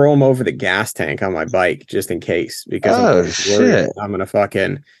 I throw them over the gas tank on my bike just in case, because I'm going to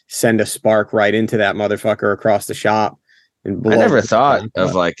fucking send a spark right into that motherfucker across the shop. And blow. I never thought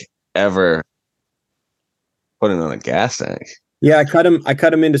of like ever putting on a gas tank. Yeah, I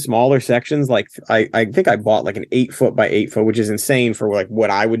cut them into smaller sections. Like I think I bought like an 8 foot by 8 foot, which is insane for like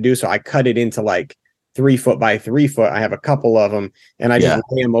what I would do. So I cut it into like 3 foot by 3 foot. I have a couple of them, and I just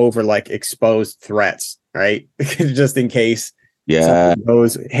lay them over like exposed threats, right? Just in case something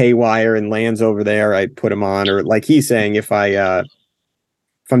goes haywire and lands over there, I put them on. Or like he's saying, if I'm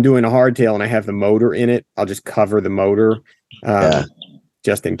doing a hardtail and I have the motor in it, I'll just cover the motor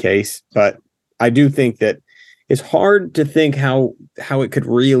just in case. But I do think that it's hard to think how it could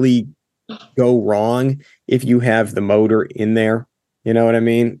really go wrong if you have the motor in there. You know what I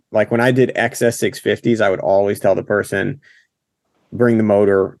mean? Like when I did XS 650s, I would always tell the person, bring the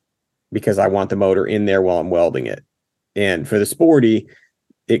motor, because I want the motor in there while I'm welding it. And for the Sporty,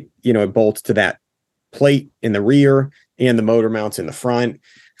 it bolts to that plate in the rear and the motor mounts in the front.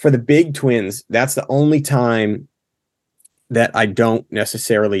 For the big twins, that's the only time that I don't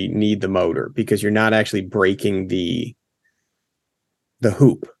necessarily need the motor, because you're not actually breaking the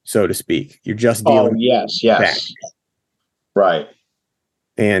hoop, so to speak. You're just dealing. Oh, yes. Back. Right.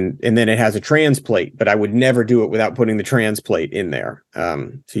 And then it has a trans plate, but I would never do it without putting the trans plate in there.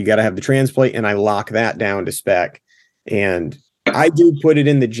 So you got to have the trans plate, and I lock that down to spec. And I do put it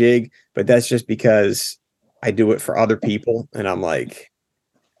in the jig, but that's just because I do it for other people. And I'm like,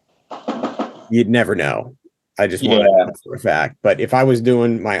 you'd never know. I just want to know for a fact. But if I was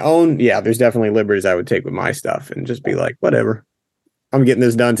doing my own, there's definitely liberties I would take with my stuff and just be like, whatever, I'm getting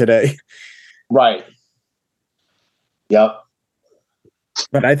this done today. Right. Yep.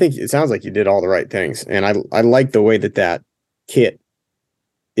 But I think it sounds like you did all the right things. And I like the way that kit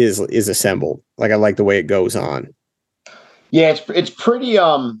is assembled. Like I like the way it goes on. Yeah, it's pretty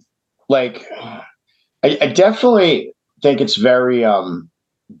like I definitely think it's very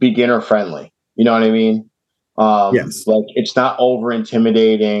beginner friendly. You know what I mean? Yes. Like it's not over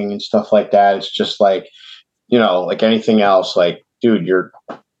intimidating and stuff like that. It's just like, like anything else, like, dude, your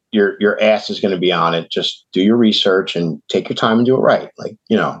ass is going to be on it. Just do your research and take your time and do it right. Like,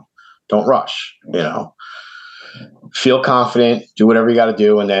 don't rush, feel confident, do whatever you got to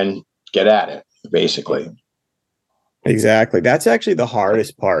do, and then get at it, basically. Exactly. That's actually the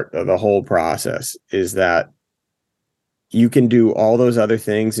hardest part of the whole process, is that you can do all those other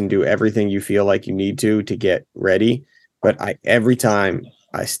things and do everything you feel like you need to get ready. But every time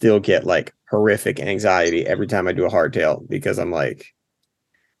I still get like horrific anxiety every time I do a hardtail, because I'm like,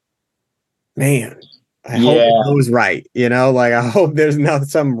 man, I hope it goes right. Like I hope there's not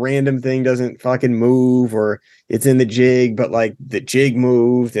some random thing doesn't fucking move, or it's in the jig, but like the jig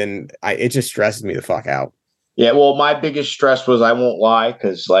moved, and it just stresses me the fuck out. Yeah. Well, my biggest stress was, I won't lie,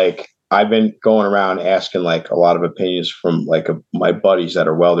 because like I've been going around asking like a lot of opinions from like my buddies that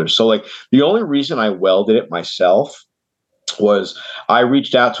are welders. So like the only reason I welded it myself was I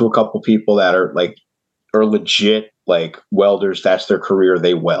reached out to a couple people that are legit like welders. That's their career.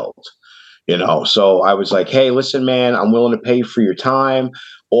 They weld, So I was like, hey, listen, man, I'm willing to pay for your time.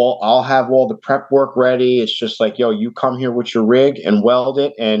 I'll have all the prep work ready. It's just like, yo, you come here with your rig and weld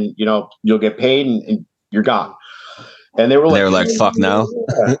it, and you'll get paid, and you're gone. And they were like, fuck no.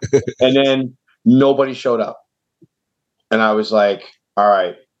 And then nobody showed up. And I was like, all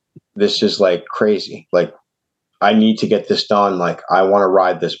right, this is like crazy. Like, I need to get this done. Like, I want to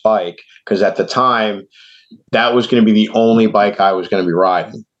ride this bike, because at the time that was going to be the only bike I was going to be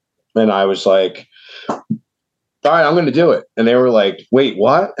riding. And I was like, all right, I'm going to do it. And they were like, wait,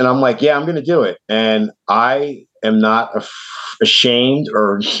 what? And I'm like, yeah, I'm going to do it. And I am not ashamed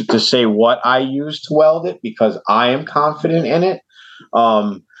or to say what I used to weld it, because I am confident in it.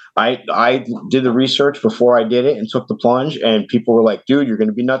 I did the research before I did it and took the plunge, and people were like, dude, you're going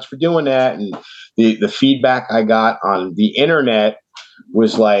to be nuts for doing that. And the feedback I got on the internet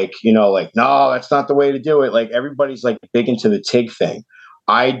was like, no, that's not the way to do it. Like, everybody's like big into the TIG thing.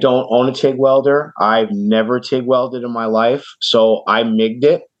 I don't own a TIG welder. I've never TIG welded in my life. So I MIG'd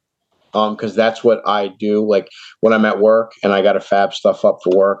it. Because that's what I do. Like, when I'm at work and I got to fab stuff up for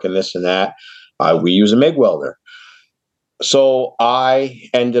work and this and that, we use a MIG welder. So I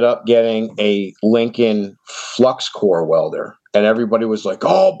ended up getting a Lincoln flux core welder, and everybody was like,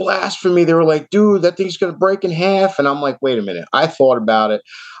 oh, blasphemy. They were like, dude, that thing's going to break in half. And I'm like, wait a minute. I thought about it.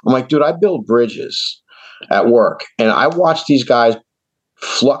 I'm like, dude, I build bridges at work, and I watch these guys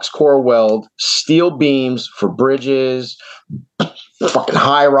flux core weld steel beams for bridges, fucking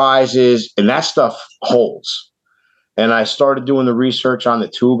high rises, and that stuff holds. And I started doing the research on the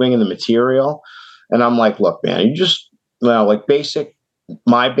tubing and the material, and I'm like, look, man, you just like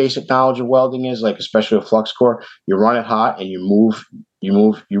my basic knowledge of welding is like, especially with flux core, you run it hot and you move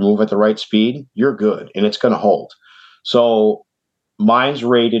at the right speed, you're good, and it's going to hold. So mine's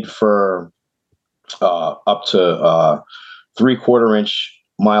rated for up to 3/4 inch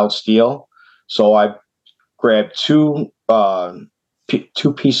mild steel. So I grabbed two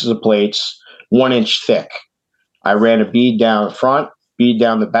pieces of plates, 1 inch thick. I ran a bead down the front, bead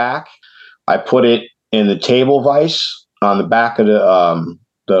down the back. I put it in the table vise on the back of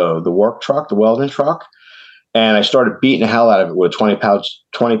the work truck, the welding truck, and I started beating the hell out of it with a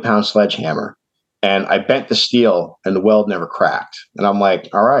 20-pound sledgehammer. And I bent the steel, and the weld never cracked. And I'm like,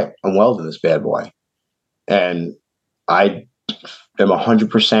 all right, I'm welding this bad boy. And I am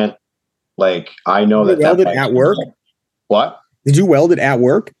 100% like, I know that. You welded at work? What? Did you weld it at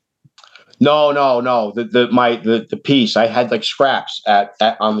work? No. The piece, I had like scraps at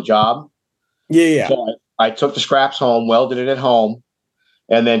on the job. Yeah. So I took the scraps home, welded it at home,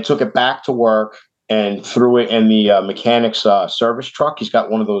 and then took it back to work and threw it in the mechanic's service truck. He's got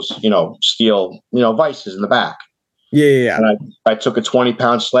one of those, steel, vices in the back. Yeah. And I took a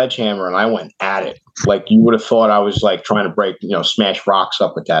 20-pound sledgehammer and I went at it. Like, you would have thought I was like trying to break, smash rocks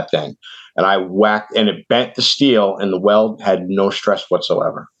up with that thing. And I whacked, and it bent the steel, and the weld had no stress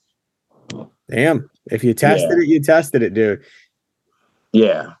whatsoever. Damn. If you tested it, you tested it, dude.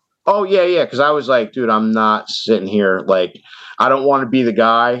 Yeah. Oh, yeah. Because I was like, dude, I'm not sitting here. Like, I don't want to be the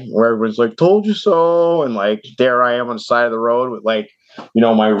guy where everyone's like, told you so. And like, there I am on the side of the road with like,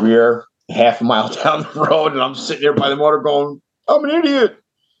 my rear half a mile down the road, and I'm sitting there by the motor going, I'm an idiot.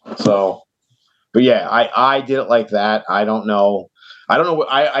 So, but yeah, I did it like that. I don't know.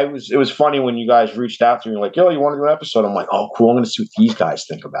 It was funny when you guys reached out to me like, yo, you want to do an episode? I'm like, oh, cool. I'm going to see what these guys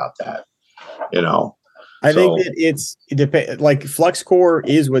think about that. I think that it depends. Like, flux core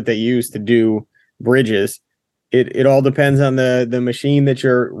is what they use to do bridges. It all depends on the machine that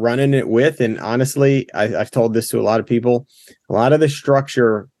you're running it with. And honestly, I've told this to a lot of people. A lot of the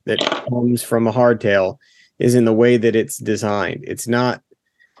structure that comes from a hardtail is in the way that it's designed.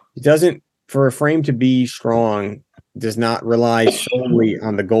 For a frame to be strong, does not rely solely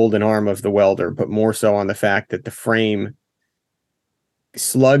on the golden arm of the welder, but more so on the fact that the frame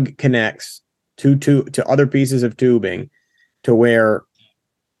slug connects to other pieces of tubing to where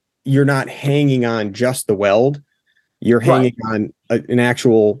you're not hanging on just the weld. You're hanging on an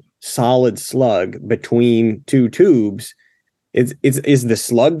actual solid slug between two tubes. Is the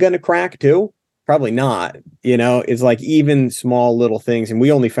slug going to crack too? Probably not. You know, it's like even small little things. And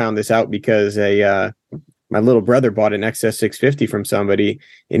we only found this out because my little brother bought an XS650 from somebody,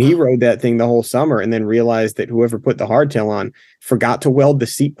 and he rode that thing the whole summer and then realized that whoever put the hardtail on forgot to weld the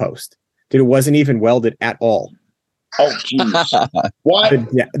seat post. Dude, it wasn't even welded at all. Oh, jeez. What?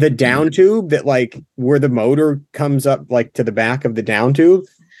 The down tube that like where the motor comes up like to the back of the down tube,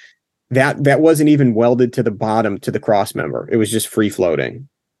 that wasn't even welded to the bottom to the cross member. It was just free floating.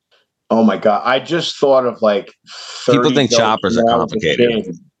 Oh my God. I just thought of like people think choppers are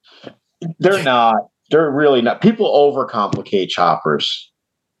complicated. They're not. They're really not. People overcomplicate choppers,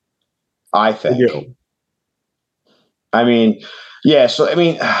 I think. They do. I mean, yeah. So I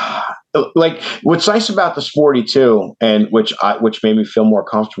mean, like what's nice about the Sporty too, and which made me feel more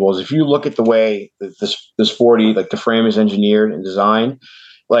comfortable, is if you look at the way that the Sporty, like the frame is engineered and designed,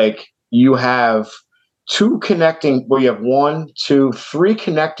 like you have you have 3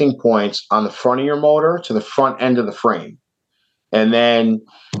 connecting points on the front of your motor to the front end of the frame. And then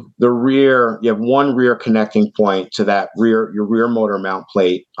the rear, you have 1 rear connecting point to your rear motor mount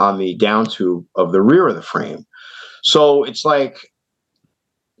plate on the down tube of the rear of the frame. So it's like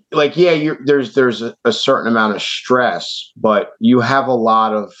yeah, there's a certain amount of stress, but you have a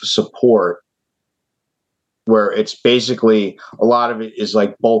lot of support where it's basically a lot of it is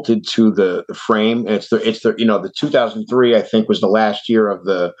like bolted to the frame. And it's the you know, the 2003 I think was the last year of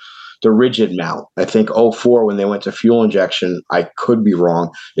the rigid mount. I think 2004 when they went to fuel injection, I could be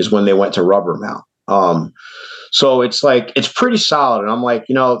wrong, is when they went to rubber mount. So it's like, it's pretty solid. And I'm like,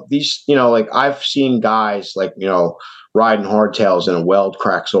 you know, these, you know, like I've seen guys like, you know, riding hardtails and a weld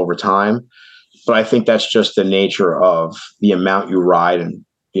cracks over time. But I think that's just the nature of the amount you ride and,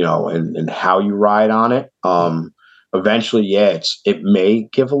 you know, and how you ride on it. Eventually, yeah, it may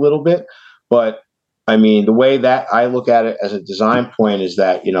give a little bit, but I mean, the way that I look at it as a design point is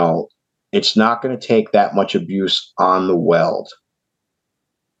that, you know, it's not going to take that much abuse on the weld.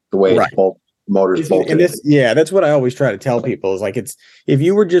 The way it's both motors bolted. And that's what I always try to tell people is like, if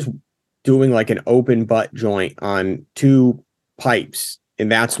you were just doing like an open butt joint on 2 pipes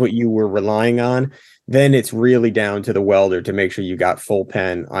and that's what you were relying on, then it's really down to the welder to make sure you got full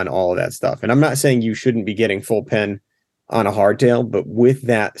pen on all of that stuff. And I'm not saying you shouldn't be getting full pen on a hardtail, but with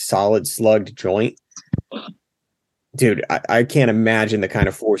that solid slugged joint, dude, I can't imagine the kind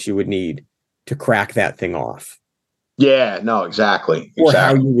of force you would need to crack that thing off. Yeah, no, exactly. Or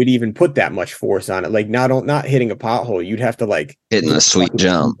how you would even put that much force on it. Like not hitting a pothole. You'd have to like hitting a sweet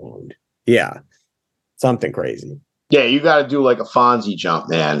jump. Yeah. Something crazy. Yeah, you got to do like a Fonzie jump,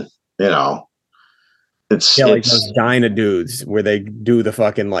 man. You know, like those Dyna dudes where they do the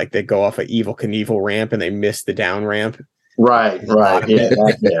fucking, like they go off an Evel Knievel ramp and they miss the down ramp. Right.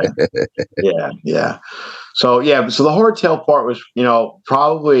 Yeah. Yeah. So the hardtail part was, you know,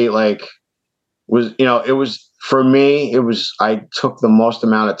 probably like was, you know, it was for me, I took the most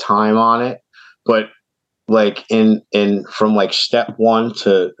amount of time on it, but like in from like step 1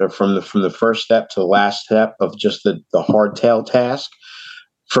 to from the first step to the last step of just the hardtail task,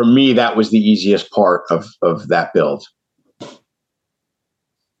 for me, that was the easiest part of that build.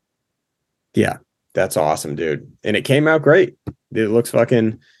 Yeah. That's awesome, dude. And it came out great. It looks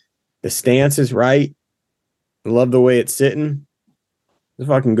fucking, the stance is right. I love the way it's sitting. It's a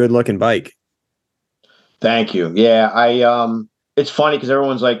fucking good looking bike. Thank you. Yeah. It's funny because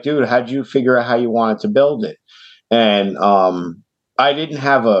everyone's like, dude, how'd you figure out how you wanted to build it? And I didn't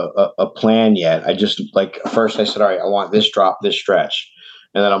have a plan yet. I just like, first I said, all right, I want this drop, this stretch.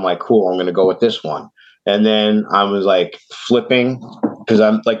 And then I'm like, cool, I'm going to go with this one. And then I was like flipping, because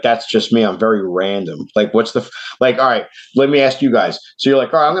I'm like, that's just me. I'm very random. Like, all right, let me ask you guys. So you're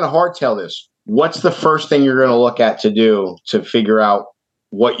like, all right, I'm going to hardtail this. What's the first thing you're going to look at to do to figure out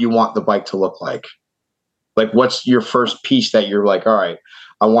what you want the bike to look like? Like, what's your first piece that you're like, all right,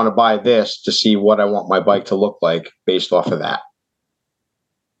 I want to buy this to see what I want my bike to look like based off of that?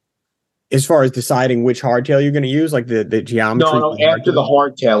 As far as deciding which hardtail you're going to use, like the geometry? No, after the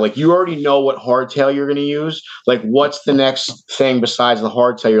hardtail. Like, you already know what hardtail you're going to use. Like, what's the next thing besides the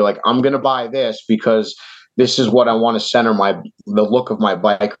hardtail? You're like, I'm going to buy this because this is what I want to center the look of my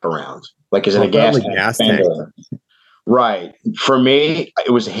bike around. Like, is it a gas tank? Right. For me,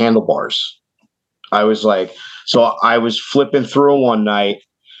 it was handlebars. I was like, so I was flipping through one night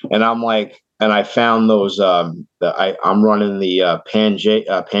and I'm like, and I found those, I'm running the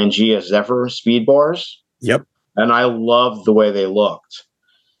Pangea Zephyr speed bars. Yep. And I loved the way they looked.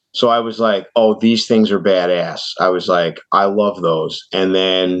 So I was like, oh, these things are badass. I was like, I love those. And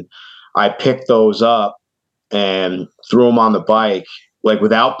then I picked those up and threw them on the bike, like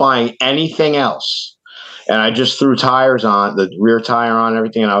without buying anything else. And I just threw tires on, the rear tire on,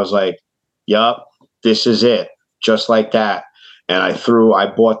 everything. And I was like, yup, this is it. Just like that. And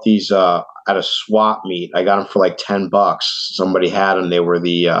I bought these at a swap meet. I got them for like $10. Somebody had them. They were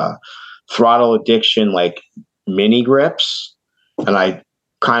the Throttle Addiction, like mini grips. And I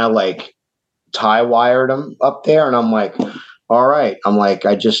kind of like tie wired them up there. And I'm like, all right. I'm like,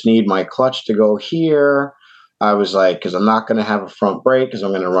 I just need my clutch to go here. I was like, because I'm not going to have a front brake because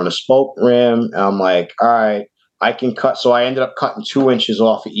I'm going to run a spoke rim. And I'm like, all right, I can cut. So I ended up cutting 2 inches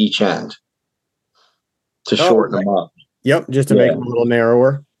off of each end to shorten them up. Yep, just to make them a little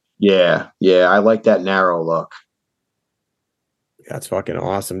narrower. Yeah, I like that narrow look. That's fucking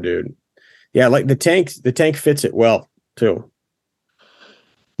awesome, dude. Yeah, like the tank fits it well too.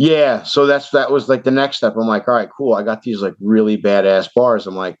 Yeah, so that was like the next step. I'm like, all right, cool. I got these like really badass bars.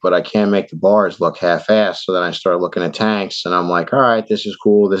 I'm like, but I can't make the bars look half-assed. So then I started looking at tanks, and I'm like, all right, this is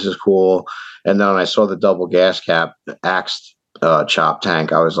cool. And then when I saw the double gas cap axed chop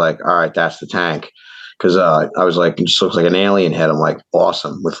tank, I was like, all right, that's the tank. Because I was like, it just looks like an alien head. I'm like,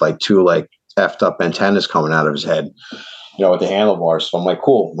 awesome, with like 2 like effed up antennas coming out of his head, with the handlebars. So I'm like,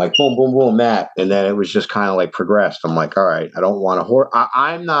 cool. I'm like, boom, boom, boom, that. And then it was just kind of like progressed. I'm like, all right, I don't want to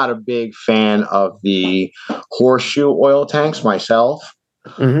I'm not a big fan of the horseshoe oil tanks myself.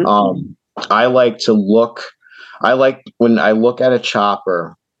 Mm-hmm. I like when I look at a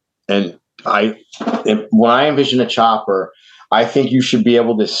chopper, and when I envision a chopper, I think you should be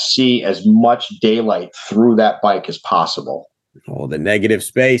able to see as much daylight through that bike as possible. Oh, the negative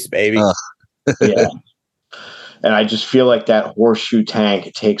space, baby. Yeah. And I just feel like that horseshoe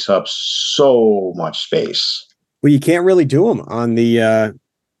tank takes up so much space. Well, you can't really do them on the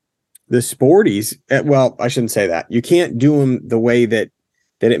sporties. Well, I shouldn't say that. You can't do them the way that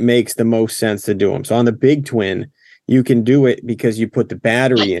it makes the most sense to do them. So on the big twin, you can do it because you put the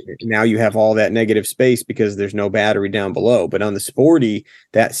battery in it. Now you have all that negative space because there's no battery down below. But on the sporty,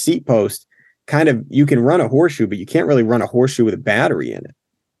 that seat post you can run a horseshoe, but you can't really run a horseshoe with a battery in it.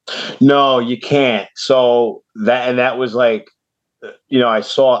 No, you can't. So that was like,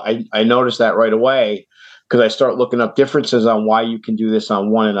 I noticed that right away because I start looking up differences on why you can do this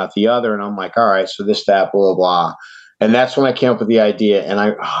on one and not the other. And I'm like, all right, so this, that, blah, blah, blah. And that's when I came up with the idea. And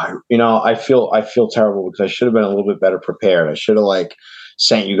I feel terrible because I should have been a little bit better prepared. I should have like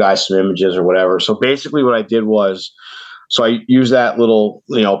sent you guys some images or whatever. So basically what I did was, so I used that little,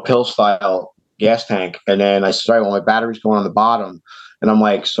 pill style gas tank. And then I started, my battery's going on the bottom. And I'm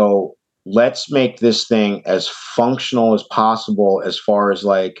like, so let's make this thing as functional as possible as far as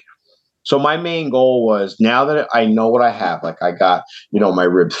like, so my main goal was, now that I know what I have, like I got, my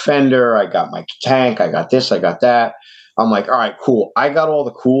ribbed fender, I got my tank, I got this, I got that. I'm like, all right, cool. I got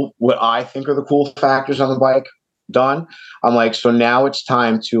all what I think are the cool factors on the bike done. I'm like, so now it's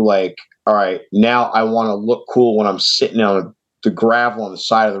time to like, all right, now I want to look cool when I'm sitting on the gravel on the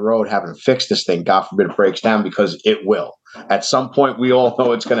side of the road having to fix this thing. God forbid it breaks down, because it will. At some point, we all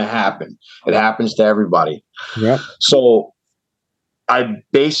know it's going to happen. It happens to everybody. Yeah. So I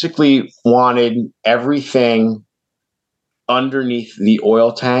basically wanted everything underneath the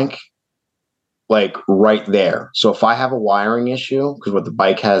oil tank, like right there. So if I have a wiring issue, because what the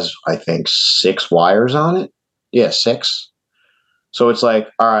bike has, I think 6 wires on it. Yeah, 6. So it's like,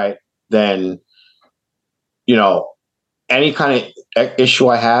 all right, then, any kind of issue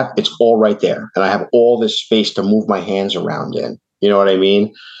I have, it's all right there. And I have all this space to move my hands around in. You know what I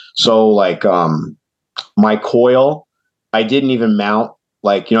mean? So like my coil, I didn't even mount,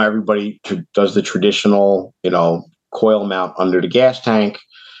 like, everybody does the traditional, coil mount under the gas tank,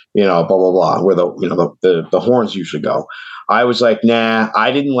 blah, blah, blah, where the horns usually go. I was like, nah,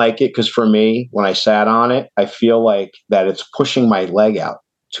 I didn't like it because for me, when I sat on it, I feel like that it's pushing my leg out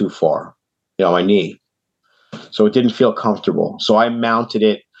too far, my knee. So it didn't feel comfortable. So I mounted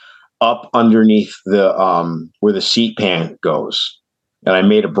it up underneath the where the seat pan goes, and I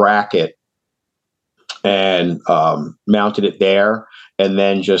made a bracket and mounted it there, and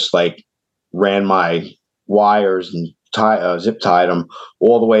then just like ran my wires and zip tied them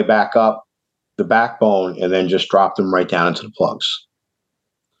all the way back up the backbone, and then just dropped them right down into the plugs.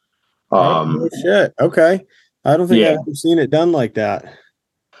 Oh, shit. Okay. I don't think I've ever seen it done like that.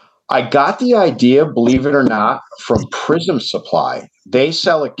 I got the idea, believe it or not, from Prism Supply. They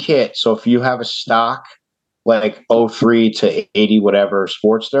sell a kit. So if you have a stock, like 03 to 80, whatever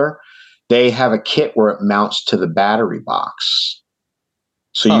Sportster, they have a kit where it mounts to the battery box.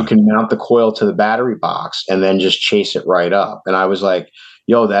 So you can mount the coil to the battery box and then just chase it right up. And I was like,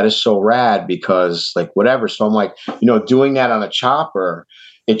 yo, that is so rad because like whatever. So I'm like, doing that on a chopper,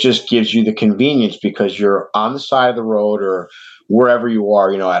 it just gives you the convenience because you're on the side of the road or wherever you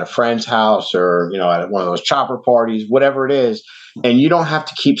are, at a friend's house or, at one of those chopper parties, whatever it is. And you don't have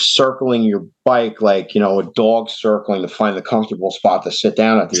to keep circling your bike like, a dog circling to find the comfortable spot to sit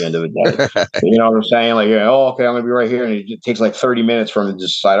down at the end of the day. You know what I'm saying? Like, okay, I'm going to be right here. And it takes like 30 minutes for him to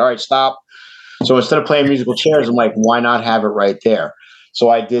decide, all right, stop. So instead of playing musical chairs, I'm like, why not have it right there? So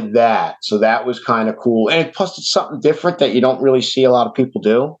I did that. So that was kind of cool. And plus it's something different that you don't really see a lot of people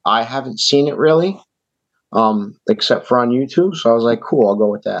do. I haven't seen it really, except for on YouTube. So I was like, cool, I'll go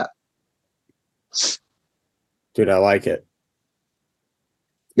with that. Dude, I like it.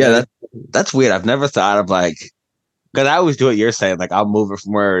 Yeah, that's weird. I've never thought of like, because I always do what you're saying. Like I'll move it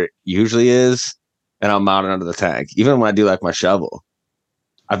from where it usually is and I'll mount it under the tank. Even when I do like my shovel,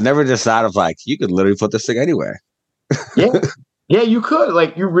 I've never just thought of like, you could literally put this thing anywhere. Yeah. Yeah, you could.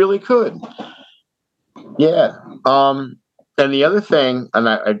 Like you really could. Yeah. And the other thing, and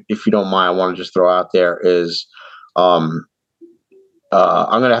I, if you don't mind, I want to just throw out there is, I'm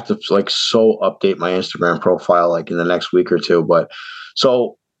gonna have to like update my Instagram profile like in the next week or two. But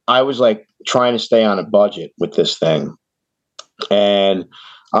so I was like trying to stay on a budget with this thing, and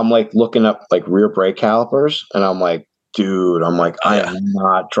I'm like looking up like rear brake calipers, and I'm like, dude, I am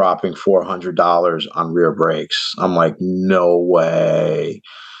not dropping $400 on rear brakes. I'm like, no way.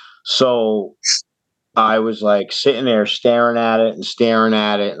 So I was like sitting there staring at it.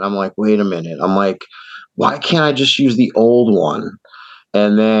 And I'm like, wait a minute. I'm like, why can't I just use the old one?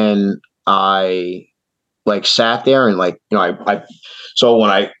 And then I like sat there and like, so when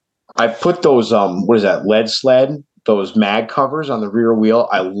I put those, what is that, lead sled, those mag covers on the rear wheel.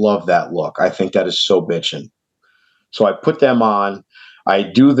 I love that look. I think that is so bitchin'. So I put them on, I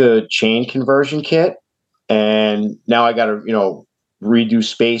do the chain conversion kit, and now I got to, redo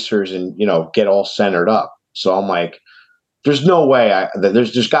spacers and, get all centered up. So I'm like, there's no way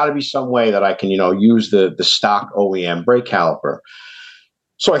there's got to be some way that I can, use the stock OEM brake caliper.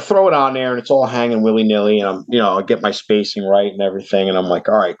 So I throw it on there and it's all hanging willy nilly, and I'm, I get my spacing right and everything. And I'm like,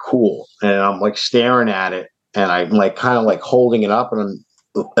 all right, cool. And I'm like staring at it, and I'm like kind of like holding it up, and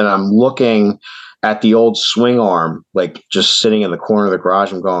I'm looking at the old swing arm, like just sitting in the corner of the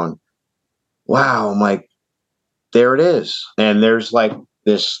garage. I'm going, wow. I'm like, there it is. And there's like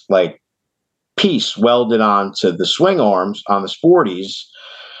this like piece welded onto the swing arms on the Sporties.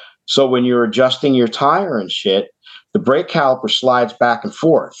 So when you're adjusting your tire and shit, the brake caliper slides back and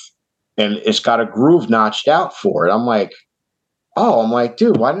forth, and it's got a groove notched out for it. I'm like,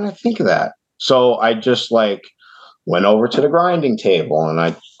 dude, why didn't I think of that? So I just like went over to the grinding table, and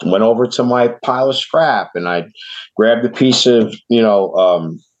I went over to my pile of scrap, and I grabbed a piece of,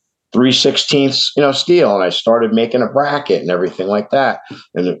 3/16, steel, and I started making a bracket and everything like that,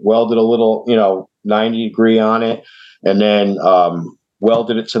 and it welded a little, 90 degree on it, and then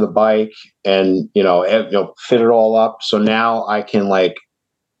welded it to the bike, and fit it all up. So now I can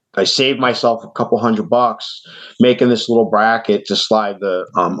I saved myself a couple $100 making this little bracket to slide the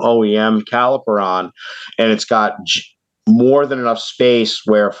OEM caliper on, and it's got more than enough space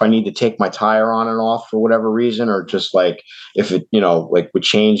where if I need to take my tire on and off for whatever reason, or just like if it, with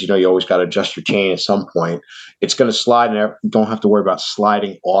chains, you always got to adjust your chain at some point, it's going to slide, and you don't have to worry about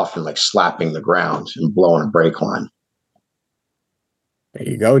sliding off and like slapping the ground and blowing a brake line. There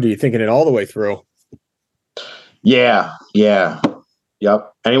you go. Do you thinking it all the way through? Yeah.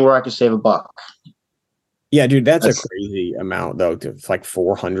 Yep. Anywhere I can save $1. Yeah, dude, that's a crazy amount though. It's like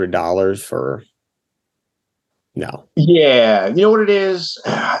 $400 for no. Yeah, you know what it is?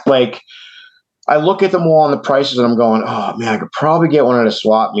 Like, I look at them all on the prices, and I'm going, oh man, I could probably get one at a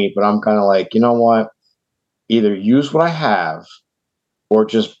swap meet, but I'm kind of like, you know what? Either use what I have, or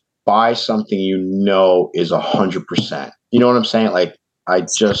just buy something is 100%. You know what I'm saying? Like,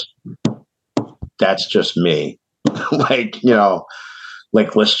 that's just me. Like,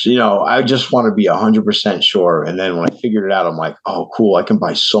 I just want to be 100% sure. And then when I figured it out, I'm like, oh, cool. I can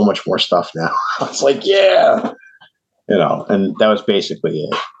buy so much more stuff now. I was like, yeah, and that was basically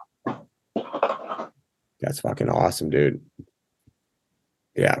it. That's fucking awesome, dude.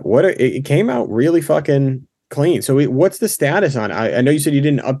 Yeah. It came out really fucking clean. So what's the status on? I know you said you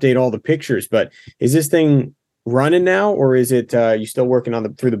didn't update all the pictures, but is this thing running now, or is it, you still working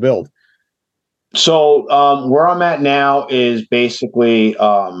on through the build? So where I'm at now is basically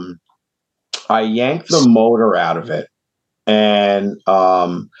I yanked the motor out of it. And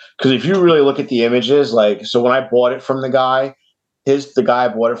because if you really look at the images, like, so when I bought it from the guy I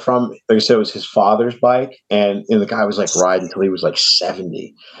bought it from, like I said, it was his father's bike. And the guy was like riding until he was like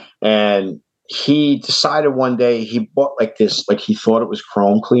 70. And he decided one day he bought like this, like he thought it was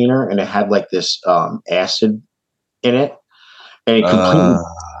chrome cleaner, and it had like this acid in it, and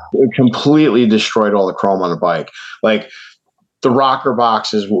it completely destroyed all the chrome on the bike. Like the rocker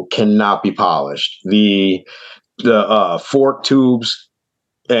boxes cannot be polished. The fork tubes,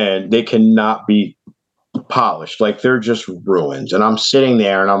 and they cannot be polished. Like they're just ruins. And I'm sitting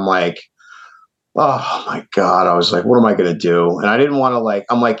there and I'm like, oh my God. I was like, what am I going to do? And I didn't want to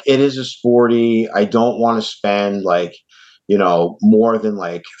I'm like, it is a sporty. I don't want to spend more than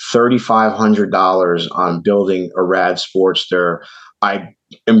like $3,500 on building a rad Sportster. I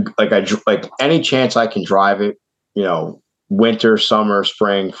am like any chance I can drive it, winter, summer,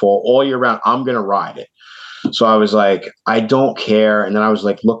 spring, fall, all year round, I'm going to ride it. So I was like, I don't care. And then I was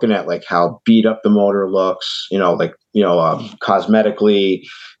like looking at like how beat up the motor looks, cosmetically,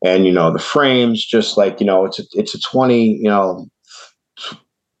 and, the frames, just like, it's a 20 year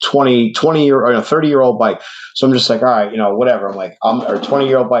or 30-year-old bike. So I'm just like, all right, whatever. I'm like, or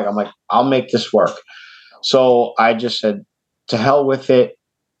 20-year-old bike. I'm like, I'll make this work. So I just said, to hell with it.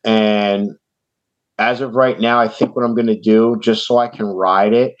 And as of right now, I think what I'm going to do, just so I can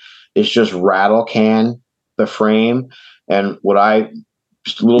ride it, is just rattle can the frame. And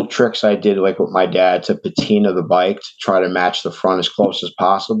just little tricks I did, like with my dad, to patina the bike to try to match the front as close as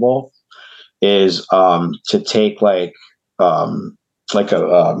possible, is to take what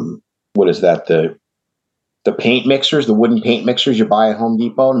is that? The paint mixers, the wooden paint mixers you buy at Home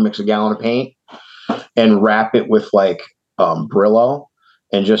Depot, and mix a gallon of paint and wrap it with Brillo,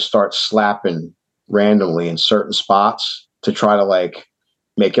 and just start slapping randomly in certain spots to try to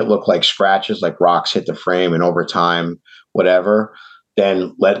make it look like scratches, like rocks hit the frame, and over time, whatever.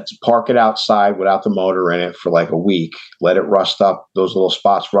 Then park it outside without the motor in it for like a week. Let it rust up, those little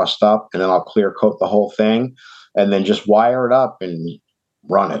spots rust up, and then I'll clear coat the whole thing, and then just wire it up and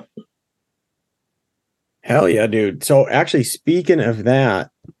run it. Hell yeah, dude. So actually, speaking of that,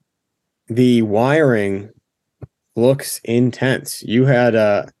 the wiring looks intense. You had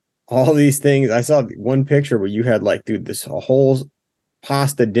all these things. I saw one picture where you had this whole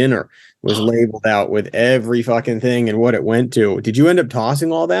pasta dinner was labeled out with every fucking thing and what it went to. Did you end up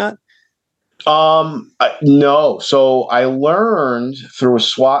tossing all that? No. So I learned through a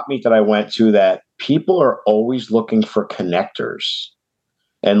swap meet that I went to that people are always looking for connectors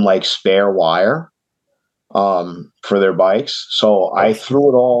and spare wire for their bikes. So I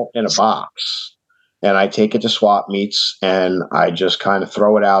threw it all in a box, and I take it to swap meets, and I just kind of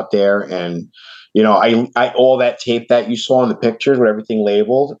throw it out there. And I all that tape that you saw in the pictures with everything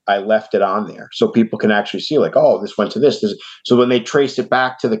labeled, I left it on there so people can actually see oh, this went to this. So when they trace it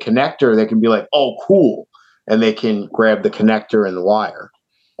back to the connector, they can be like, oh, cool. And they can grab the connector and the wire.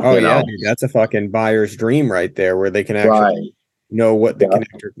 Oh yeah, dude, that's a fucking buyer's dream right there, where they can actually know what the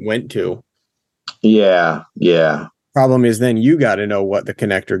connector went to. Yeah. Yeah. Problem is then you got to know what the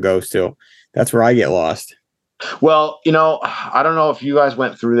connector goes to. That's where I get lost. Well, I don't know if you guys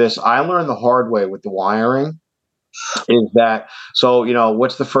went through this. I learned the hard way with the wiring is that, so,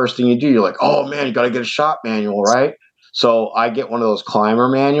 what's the first thing you do? You're like, oh man, you got to get a shop manual, right? So I get one of those climber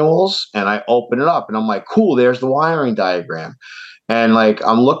manuals and I open it up and I'm like, cool, there's the wiring diagram. And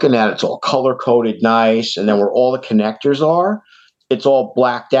I'm looking at it, it's all color coded nice. And then where all the connectors are, it's all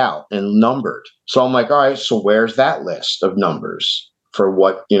blacked out and numbered. So I'm like, all right, so where's that list of numbers for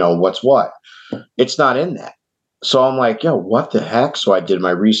what, what's what? It's not in that. So I'm like, yo, what the heck? So I did my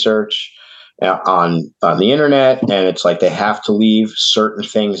research on the internet, and it's they have to leave certain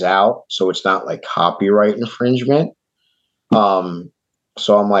things out, so it's not copyright infringement. So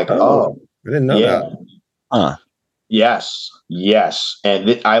I'm like, oh, I didn't know that. Huh. Yes.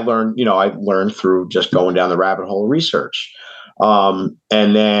 And I learned through just going down the rabbit hole of research. And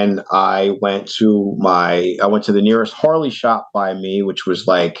then I went to the nearest Harley shop by me, which was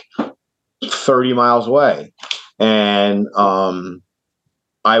 30 miles away. And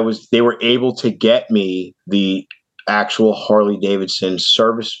they were able to get me the actual Harley Davidson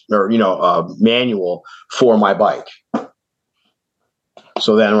service or manual for my bike.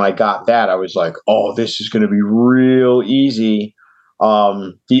 So then when I got that, I was like, oh, this is going to be real easy.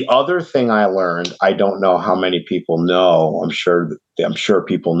 The other thing I learned, I don't know how many people know, I'm sure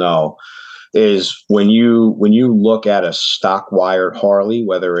people know, is when you look at a stock wired Harley,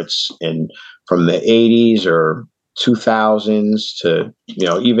 whether it's from the 80s or 2000s to,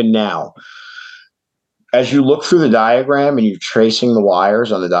 even now, as you look through the diagram and you're tracing the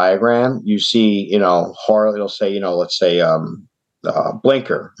wires on the diagram, you see, Harley, it'll say, let's say,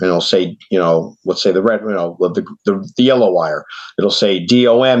 blinker, and it'll say, let's say the red, the yellow wire, it'll say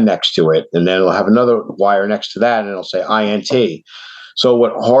DOM next to it. And then it'll have another wire next to that, and it'll say INT. So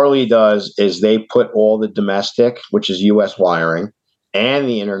what Harley does is they put all the domestic, which is US wiring, and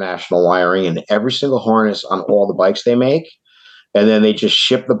the international wiring in every single harness on all the bikes they make. And then they just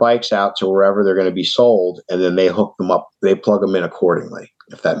ship the bikes out to wherever they're going to be sold. And then they hook them up. They plug them in accordingly,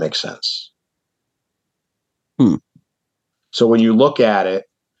 if that makes sense. So when you look at it,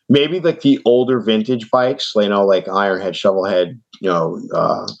 maybe like the older vintage bikes, you know, like Ironhead, Shovelhead, you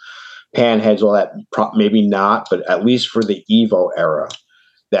know, Panheads, all that, maybe not, but at least for the Evo era,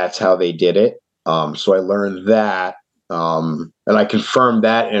 that's how they did it. So I learned that. And I confirmed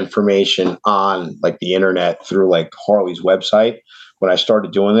that information on like the internet through like Harley's website when I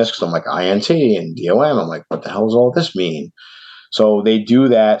started doing this, because I'm like INT and DOM. I'm like, what the hell does all this mean? So they do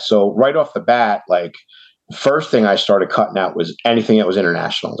that. So right off the bat, like the first thing I started cutting out was anything that was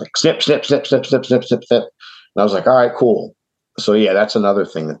international, like snip, snip, snip, snip, snip, snip, snip, snip. And I was like, all right, cool. So yeah, that's another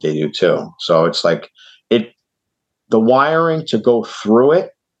thing that they do too. So it's like the wiring to go through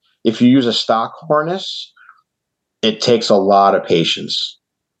it, if you use a stock harness, it takes a lot of patience.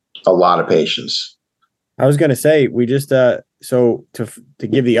 A lot of patience. I was going to say, we just, so to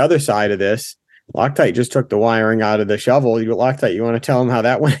give the other side of this, Loctite just took the wiring out of the shovel. Loctite, you want to tell them how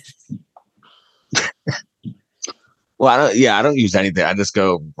that went? Well, I don't use anything. I just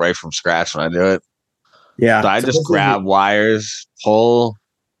go right from scratch when I do it. Yeah. So I just grab wires, pull,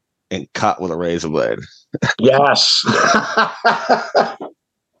 and cut with a razor blade. Yes.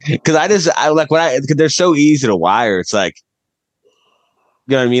 Because I like because they're so easy to wire. It's like,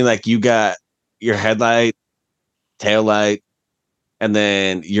 you know what I mean? Like you got your headlight, tail light, and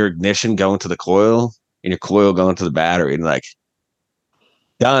then your ignition going to the coil, and your coil going to the battery, and like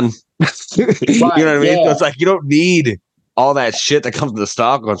done. You know what I mean? Yeah. So it's like you don't need all that shit that comes to the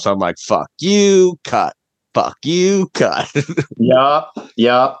stock one. So I'm like, fuck you, cut. Fuck you, cut.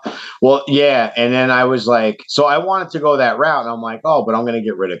 Yup. Well, yeah. And then I was like, so I wanted to go that route. And I'm like, oh, but I'm going to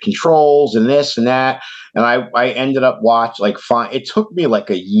get rid of controls and this and that. And I ended up it took me like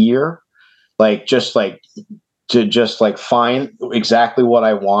a year, like just like to just like find exactly what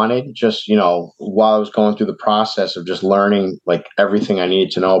I wanted. Just, you know, while I was going through the process of just learning like everything I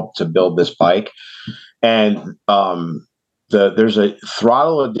needed to know to build this bike. And there's a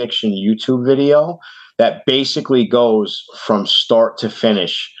Throttle Addiction YouTube video that basically goes from start to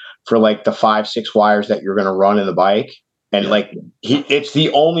finish for like the 5-6 wires that you're going to run in the bike. And like, it's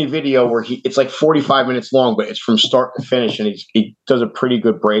the only video where it's like 45 minutes long, but it's from start to finish. And he does a pretty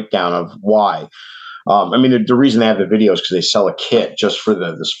good breakdown of why. I mean, the reason they have the video is because they sell a kit just for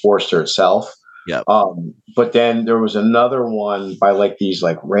the Sportster itself. Yeah. But then there was another one by like these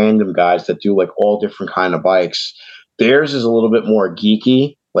like random guys that do like all different kind of bikes. Theirs is a little bit more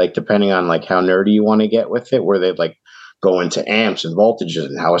geeky, like depending on like how nerdy you want to get with it, where they like go into amps and voltages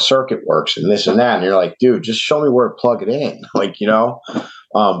and how a circuit works and this and that. And you're like, dude, just show me where to plug it in. Like, you know,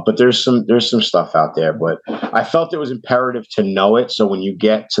 but there's some stuff out there, but I felt it was imperative to know it. So when you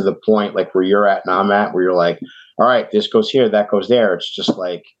get to the point like where you're at and I'm at, where you're like, all right, this goes here, that goes there. It's just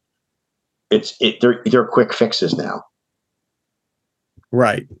like, they're quick fixes now.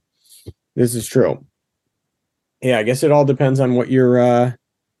 Right. This is true. Yeah, I guess it all depends on what you're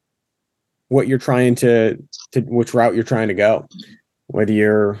trying to which route you're trying to go.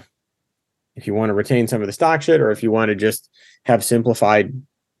 Whether if you want to retain some of the stock shit, or if you want to just have simplified,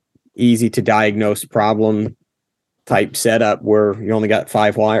 easy to diagnose problem type setup where you only got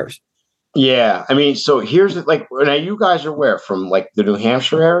 5 wires. Yeah, I mean, so here's like, now you guys are where from, like the New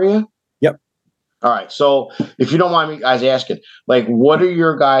Hampshire area? Yep. All right. So if you don't mind me guys asking, like, what are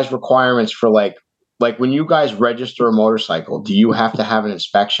your guys' requirements for like when you guys register a motorcycle, do you have to have an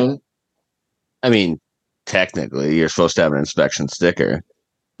inspection? I mean, technically, you're supposed to have an inspection sticker.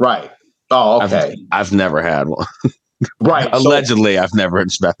 Right. Oh, okay. I've never had one. Right. Allegedly, I've never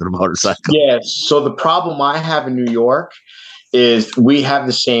inspected a motorcycle. Yeah. So the problem I have in New York is we have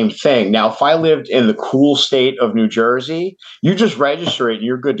the same thing. Now, if I lived in the cool state of New Jersey, you just register it and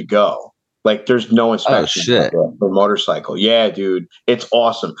you're good to go. Like there's no inspection for a motorcycle. Yeah, dude, it's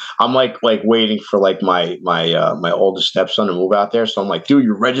awesome. I'm like waiting for like my oldest stepson to move out there. So I'm like, dude,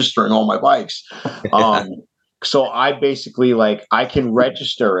 you're registering all my bikes. So I basically like I can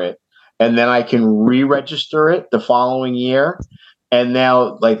register it and then I can re-register it the following year. And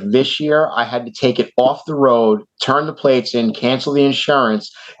now like this year I had to take it off the road, turn the plates in, cancel the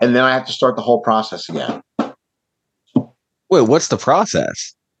insurance, and then I have to start the whole process again. Wait, what's the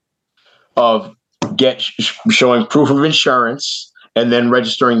process? Of showing proof of insurance and then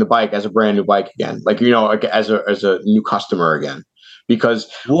registering the bike as a brand new bike again, like, you know, like as a new customer again, because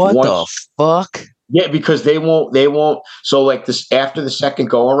what the fuck? Yeah, because they won't. So like this, after the second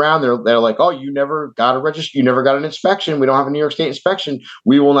go around, they're like, oh, you never got a register, you never got an inspection. We don't have a New York State inspection.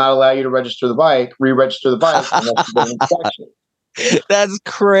 We will not allow you to re-register the bike unless you get an inspection. That's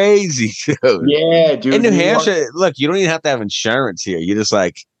crazy, dude. Yeah, dude. In New Hampshire, look, you don't even have to have insurance here. You just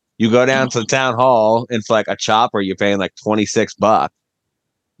like you go down to the town hall and for like a chopper, you're paying like $26.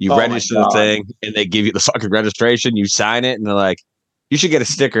 You register the thing and they give you the fucking registration. You sign it and they're like, you should get a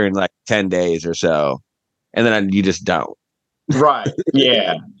sticker in like 10 days or so. And then you just don't. Right.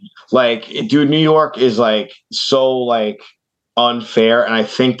 Yeah. Like, dude, New York is like so like unfair. And I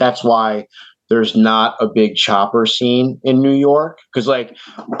think that's why there's not a big chopper scene in New York. Cause like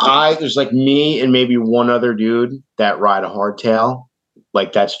there's like me and maybe one other dude that ride a hardtail.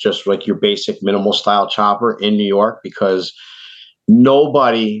 Like that's just like your basic minimal style chopper in New York because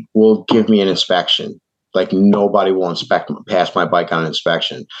nobody will give me an inspection. Like nobody will pass my bike on an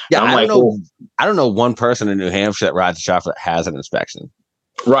inspection. Yeah, I don't know one person in New Hampshire that rides a chopper that has an inspection.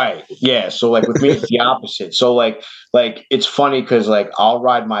 Right. Yeah. So like with me, it's the opposite. So like it's funny because like I'll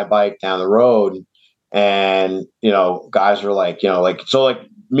ride my bike down the road, and guys are like, so like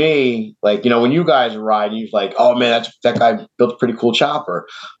me, like when you guys are riding, you're like, oh man, that guy built a pretty cool chopper.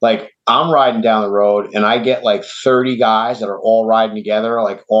 Like I'm riding down the road and I get like 30 guys that are all riding together,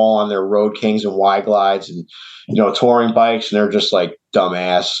 like all on their Road Kings and Y Glides and touring bikes, and they're just like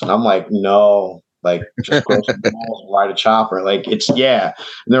dumbass. And I'm like, no, like just go to the malls and ride a chopper. Like it's and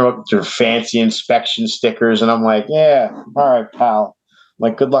they're fancy inspection stickers, and I'm like, yeah, all right, pal.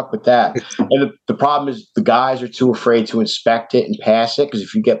 Like, good luck with that. And the problem is the guys are too afraid to inspect it and pass it because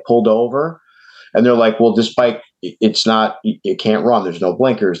if you get pulled over and they're like, well, this bike, it can't run. There's no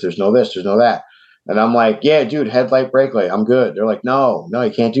blinkers. There's no this. There's no that. And I'm like, yeah, dude, headlight, brake light. I'm good. They're like, no,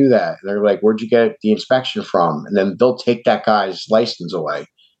 you can't do that. And they're like, where'd you get the inspection from? And then they'll take that guy's license away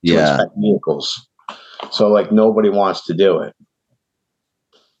to inspect vehicles. So, like, nobody wants to do it.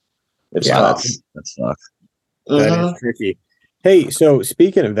 It's tough. That's sucks. That is tricky. Hey, so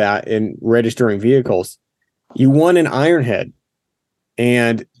speaking of that and registering vehicles, you won an Ironhead,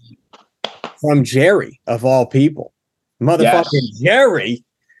 and from Jerry of all people, motherfucking Jerry.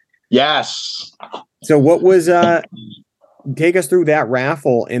 Yes. So what was take us through that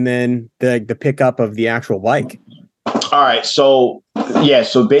raffle and then the pickup of the actual bike. All right. So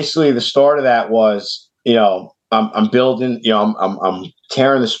so basically the start of that was, I'm building, I'm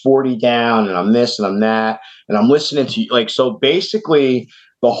tearing the Sporty down and I'm this and I'm that. And I'm listening to so basically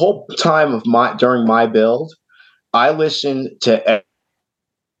the whole time of during my build, I listened to, and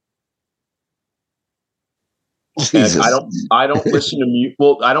I don't listen to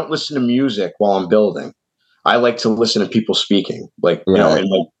I don't listen to music while I'm building. I like to listen to people speaking, and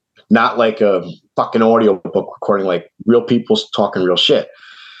like not like a fucking audio book recording, like real people talking real shit.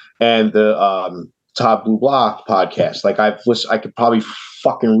 And the Todd Blue Block podcast, like I could probably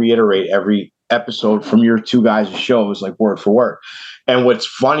fucking reiterate every episode from your two guys' shows, like word for word. And what's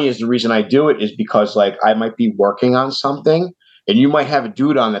funny is the reason I do it is because like I might be working on something and you might have a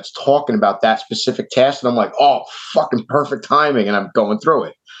dude on that's talking about that specific task. And I'm like, oh, fucking perfect timing. And I'm going through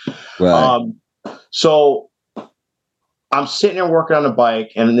it. Right. So I'm sitting there working on a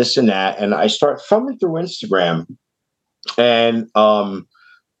bike and this and that. And I start thumbing through Instagram, and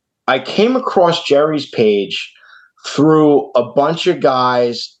I came across Jerry's page through a bunch of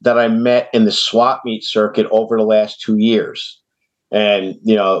guys that I met in the swap meet circuit over the last 2 years. And,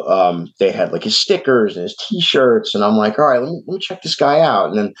 they had like his stickers and his t-shirts. And I'm like, all right, let me check this guy out.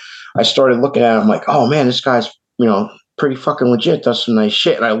 And then I started looking at him like, oh man, this guy's, pretty fucking legit, does some nice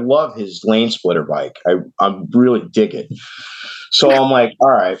shit. And I love his lane splitter bike. I really dig it. So I'm like,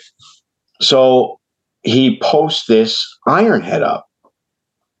 all right. So he posts this Ironhead up.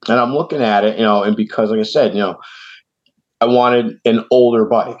 And I'm looking at it, and because, like I said, I wanted an older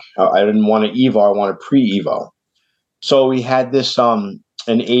bike. I didn't want an Evo. I wanted pre-Evo. So we had this, an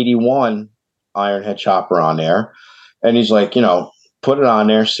 81 Ironhead chopper on there. And he's like, put it on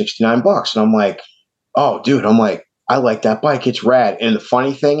there, $69. And I'm like, oh, dude, I like that bike. It's rad. And the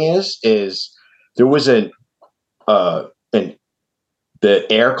funny thing is there was the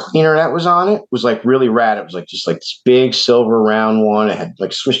air cleaner that was on it was like really rad. It was like just like this big silver round one. It had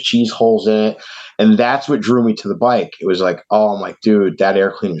like Swiss cheese holes in it. And that's what drew me to the bike. It was like, oh, I'm like, dude, that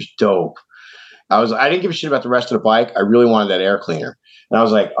air cleaner is dope. I didn't give a shit about the rest of the bike. I really wanted that air cleaner. And I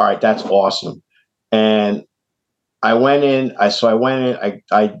was like, all right, that's awesome. And I went in, I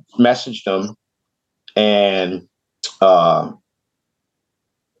messaged him and bought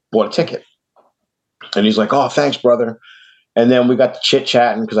a ticket. And he's like, oh, thanks, brother. And then we got to chit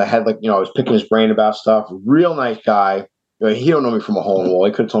chatting because I had I was picking his brain about stuff. Real nice guy. He don't know me from a hole in the wall.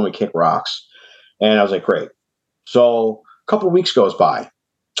 He could have told me to kick rocks. And I was like, great. So a couple of weeks goes by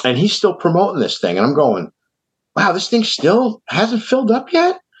and he's still promoting this thing. And I'm going, wow, this thing still hasn't filled up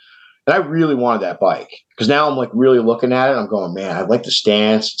yet. And I really wanted that bike because now I'm like really looking at it. I'm going, man, I like the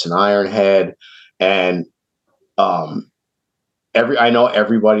stance. It's an iron head. And I know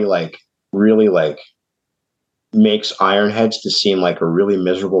everybody like really like makes iron heads to seem like a really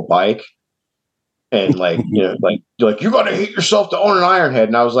miserable bike. And like, you know, like you got to hate yourself to own an iron head.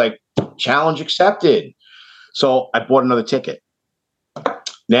 And I was like, challenge accepted. So I bought another ticket.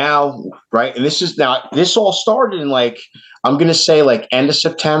 Now, right. And this all started in like, I'm going to say like end of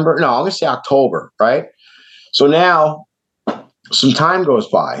September. No, I'm going to say October. Right. So now some time goes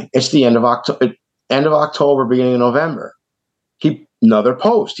by. It's the end of October, beginning of November. Another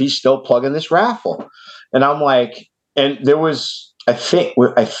post. He's still plugging this raffle. And I'm like, and there was, I think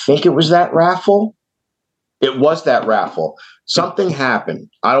it was that raffle. It was that raffle. Something happened.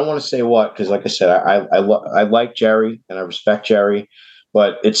 I don't want to say what, because like I said, I like Jerry and I respect Jerry,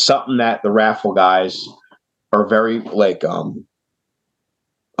 but it's something that the raffle guys are very like,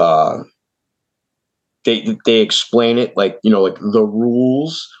 they explain it like, you know, like the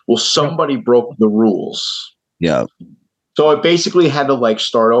rules. Well, somebody broke the rules. Yeah. So it basically had to like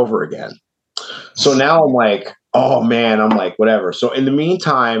start over again. So now I'm like, oh man, I'm like, whatever. So in the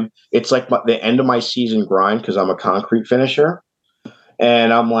meantime, it's like the end of my season grind because I'm a concrete finisher.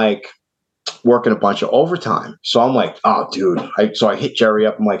 And I'm like working a bunch of overtime. So I'm like, oh dude. So I hit Jerry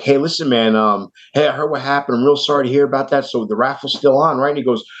up. I'm like, hey, listen, man. Hey, I heard what happened. I'm real sorry to hear about that. So the raffle's still on, right? And he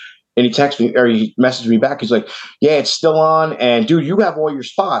goes, and he texts me or he messaged me back. He's like, yeah, it's still on. And dude, you have all your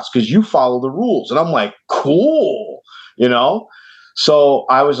spots because you follow the rules. And I'm like, cool, you know? So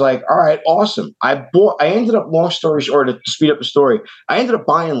I was like, all right, awesome. I ended up, long story short, to speed up the story, I ended up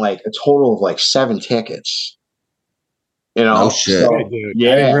buying like a total of like 7 tickets. You know? Oh shit. So, Dude,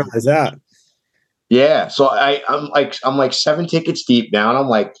 I didn't realize that. Yeah. So I'm like 7 tickets deep now. And I'm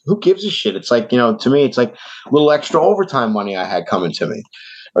like, who gives a shit? It's like, you know, to me, it's like a little extra overtime money I had coming to me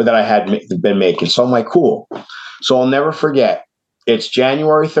or that I had been making. So I'm like, cool. So I'll never forget. It's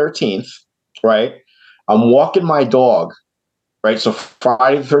January 13th, right? I'm walking my dog. Right. So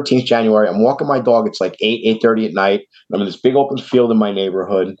Friday the 13th, January, I'm walking my dog. It's like 8:30 at night. I'm in this big open field in my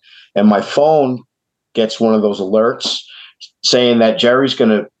neighborhood. And my phone gets one of those alerts saying that Jerry's going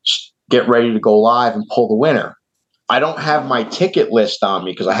to get ready to go live and pull the winner. I don't have my ticket list on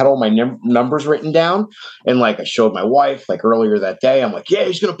me because I had all my numbers written down. And like I showed my wife like earlier that day, I'm like, yeah,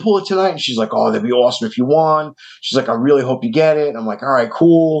 he's going to pull it tonight. And she's like, oh, that'd be awesome if you won. She's like, I really hope you get it. And I'm like, all right,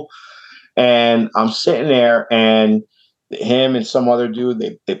 cool. And I'm sitting there and him and some other dude,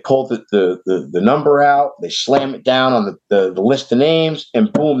 they pulled the number out, they slam it down on the list of names,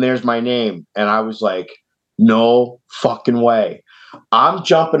 and boom, there's my name. And I was like, no fucking way. I'm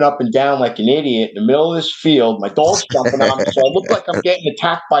jumping up and down like an idiot in the middle of this field. My dog's jumping on me, so I look like I'm getting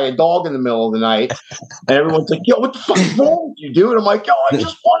attacked by a dog in the middle of the night. And everyone's like, yo, what the fuck is wrong with you, dude? I'm like, yo, I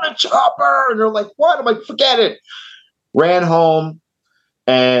just won a chopper. And they're like, what? I'm like, forget it. Ran home,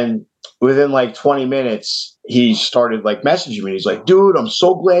 and within like 20 minutes, he started like messaging me. He's like, dude, I'm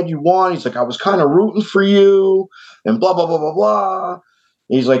so glad you won. He's like, I was kind of rooting for you and blah, blah, blah, blah, blah.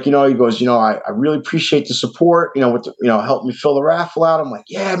 He's like, you know, he goes, you know, I really appreciate the support, you know, help me fill the raffle out. I'm like,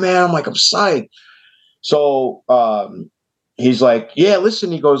 yeah, man. I'm like, I'm psyched. So he's like, yeah,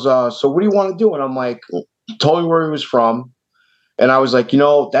 listen, he goes, so what do you want to do? And I'm like, told me where he was from. And I was like, you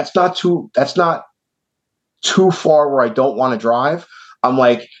know, that's not too far where I don't want to drive. I'm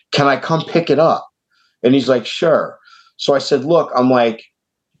like, can I come pick it up? And he's like, sure. So I said, look, I'm like,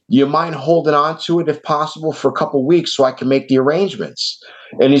 you mind holding on to it if possible for a couple of weeks so I can make the arrangements?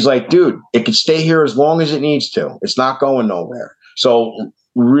 And he's like, dude, it can stay here as long as it needs to. It's not going nowhere. So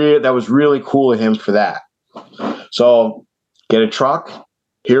that was really cool of him for that. So get a truck.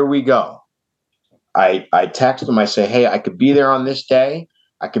 Here we go. I text him. I say, hey, I could be there on this day.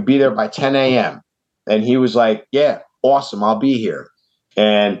 I could be there by 10 a.m. And he was like, yeah, awesome. I'll be here.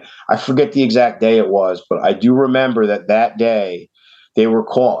 And I forget the exact day it was, but I do remember that day they were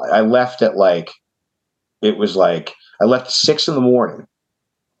called. I left at I left at 6 a.m.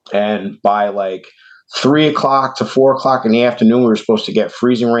 And by like 3 o'clock to 4 o'clock in the afternoon, we were supposed to get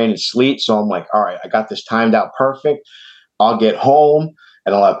freezing rain and sleet. So I'm like, all right, I got this timed out perfect. I'll get home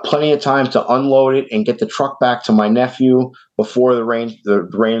and I'll have plenty of time to unload it and get the truck back to my nephew before the rain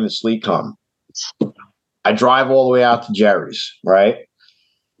and the sleet come. I drive all the way out to Jerry's, right?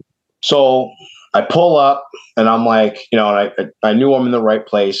 So I pull up and I'm like, you know, and I knew I'm in the right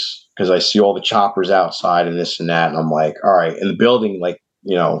place because I see all the choppers outside and this and that. And I'm like, all right. And the building, like,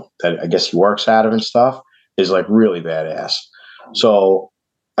 you know, that I guess he works out of and stuff is like really badass. So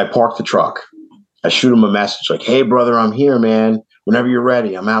I parked the truck I shoot him a message like, hey, brother, I'm here, man. Whenever you're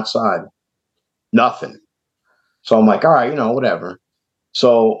ready, I'm outside. Nothing. So I'm like, all right, whatever.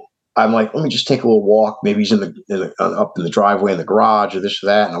 So I'm like, let me just take a little walk. Maybe he's up in the driveway in the garage or this or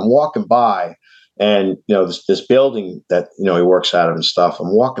that. And I'm walking by, and this building that he works out of and stuff.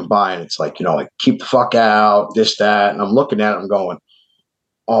 I'm walking by, and it's like like keep the fuck out, this, that. And I'm looking at it. I'm going,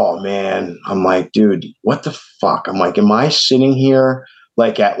 oh man. I'm like, dude, what the fuck? I'm like, am I sitting here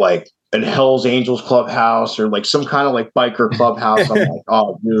like at like an Hell's Angels clubhouse or like some kind of like biker clubhouse? I'm like,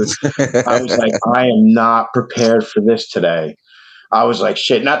 oh dude. I was like, I am not prepared for this today. I was like,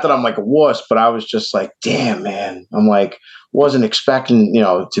 shit, not that I'm like a wuss, but I was just like, damn, man. I'm like, wasn't expecting,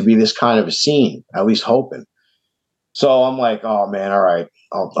 to be this kind of a scene, at least hoping. So I'm like, oh man, all right,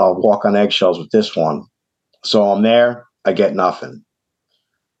 I'll walk on eggshells with this one. So I'm there, I get nothing.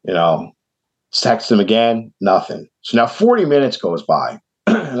 Text him again, nothing. So now 40 minutes goes by,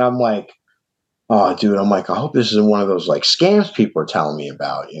 and I'm like, oh, dude, I'm like, I hope this isn't one of those like scams people are telling me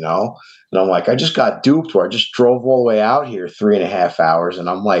about, And I'm like, I just got duped where I just drove all the way out here 3.5 hours, and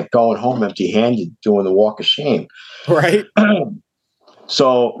I'm like going home empty-handed doing the walk of shame. Right.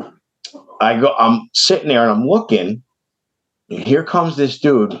 So I'm sitting there and I'm looking, and here comes this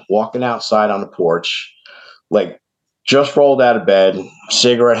dude walking outside on the porch, like just rolled out of bed,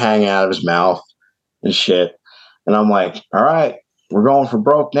 cigarette hanging out of his mouth and shit. And I'm like, all right, we're going for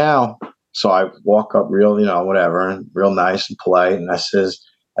broke now. So I walk up real, whatever, and real nice and polite. And I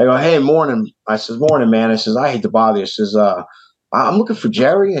go, hey, morning. I says, morning, man. I says, I hate to bother you. I says, I'm looking for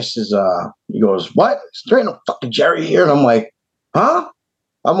Jerry. I says, he goes, what? There ain't no fucking Jerry here. And I'm like, huh?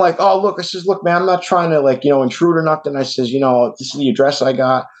 I'm like, oh, look. I says, look, man, I'm not trying to like, intrude or nothing. I says, this is the address I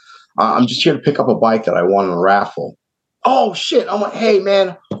got. I'm just here to pick up a bike that I won in a raffle. Oh, shit. I'm like, hey,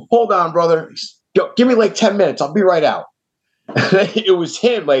 man, hold on, brother. Yo, give me like 10 minutes. I'll be right out. It was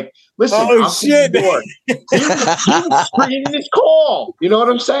him. Like, listen, oh shit, he was screening his call. You know what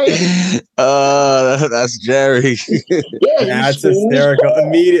I'm saying? That's Jerry. Yeah, that's hysterical.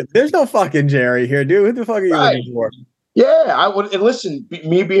 Immediate. There's no fucking Jerry here, dude. What the fuck are you looking for? Yeah, I would. And listen,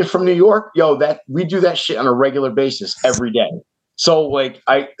 me being from New York, that we do that shit on a regular basis every day. So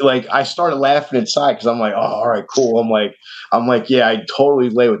I started laughing inside because I'm like, oh, all right, cool. I'm like, yeah, I totally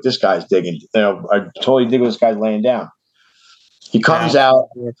lay what this guy's digging. I totally dig what this guy's laying down. He comes out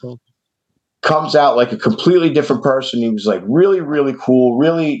like a completely different person. He was like really, really cool,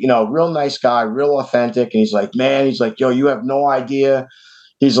 really, real nice guy, real authentic. And he's like, man, he's like, yo, you have no idea.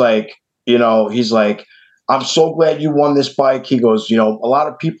 He's like, I'm so glad you won this bike. He goes, a lot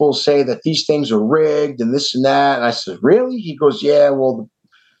of people say that these things are rigged and this and that. And I said, really? He goes, yeah, well,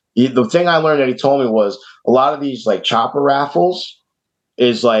 the thing I learned that he told me was a lot of these like chopper raffles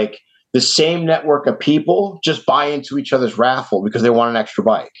is like the same network of people just buy into each other's raffle because they want an extra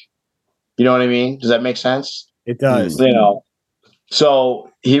bike. You know what I mean? Does that make sense? It does.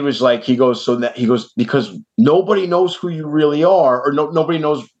 So he was like, he goes, because nobody knows who you really are, or nobody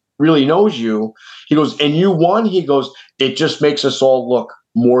really knows you. He goes, and you won. He goes, it just makes us all look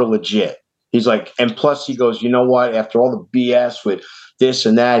more legit. He's like, and plus he goes, you know what? After all the BS with this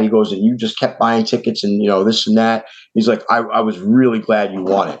and that, he goes, and you just kept buying tickets and this and that. He's like, I was really glad you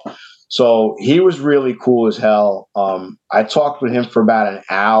won it. So he was really cool as hell. I talked with him for about an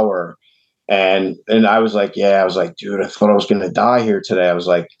hour, and I was like, dude, I thought I was going to die here today. I was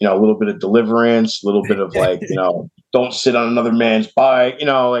like, a little bit of deliverance, a little bit of like, don't sit on another man's bike,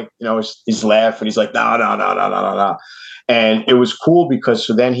 he's laughing. He's like, no. And it was cool because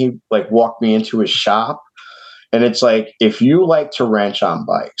so then he like walked me into his shop, and it's like, if you like to wrench on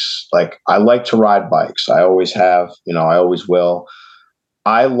bikes, like I like to ride bikes. I always have, I always will.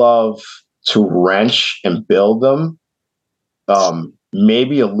 I love to wrench and build them,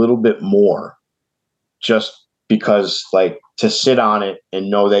 maybe a little bit more, just because like to sit on it and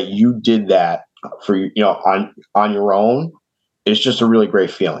know that you did that for on your own is just a really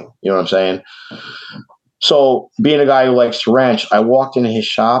great feeling. You know what I'm saying? So being a guy who likes to wrench, I walked into his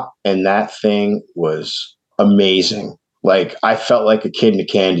shop and that thing was amazing. Like I felt like a kid in a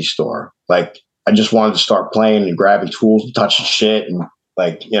candy store. Like I just wanted to start playing and grabbing tools and touching shit. And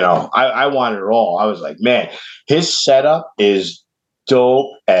like, I wanted it all. I was like, man, his setup is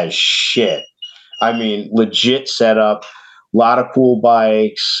dope as shit. I mean, legit setup, a lot of cool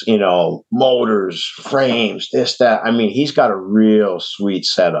bikes, motors, frames, this, that. I mean, he's got a real sweet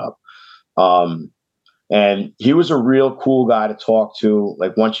setup. And he was a real cool guy to talk to.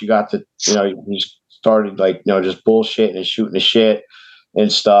 Like once you got to, he started like, just bullshitting and shooting the shit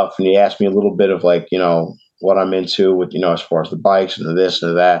and stuff. And he asked me a little bit of like, what I'm into with, as far as the bikes and the this and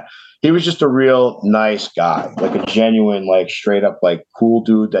the that. he was just a real nice guy, like a genuine, like straight up, like cool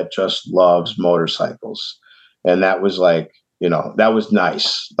dude that just loves motorcycles. And that was like, that was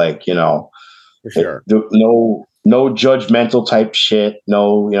nice. Like, For sure. No judgmental type shit.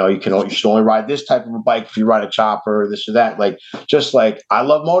 No, you should only ride this type of a bike if you ride a chopper, this or that. Like, just like, I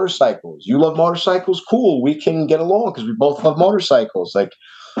love motorcycles. You love motorcycles? Cool. We can get along because we both love motorcycles. Like,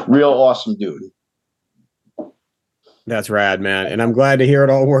 real awesome dude. That's rad, man. And I'm glad to hear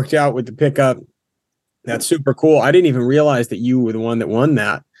it all worked out with the pickup. That's super cool. I didn't even realize that you were the one that won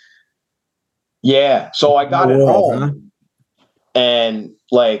that. Yeah. So I got it home, huh? and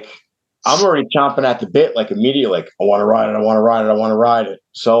like, I'm already chomping at the bit, like immediately, like, I want to ride it. I want to ride it. I want to ride it.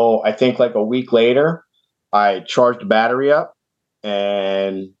 So I think like a week later, I charged the battery up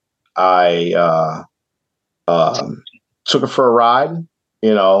and I took it for a ride.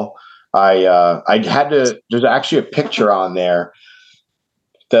 I had to, there's actually a picture on there.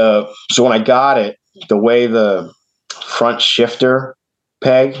 So when I got it, the way the front shifter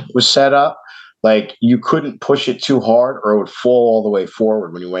peg was set up, like, you couldn't push it too hard or it would fall all the way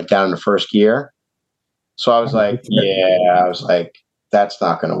forward when you went down in the first gear. So I was like, that's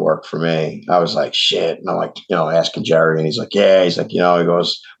not going to work for me. I was like, shit. And I'm like, asking Jerry, and he's like, yeah. He's like, he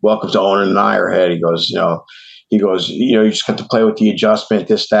goes, welcome to owning an Ironhead. He goes, you just got to play with the adjustment,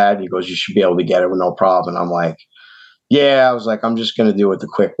 this, that. He goes, you should be able to get it with no problem. And I'm like, yeah. I was like, I'm just going to do it the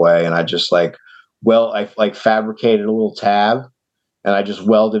quick way. And I just I fabricated a little tab and I just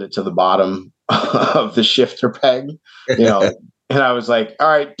welded it to the bottom of the shifter peg, and I was like, all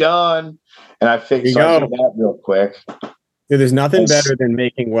right, done. And I fixed that real quick. Dude, there's nothing better than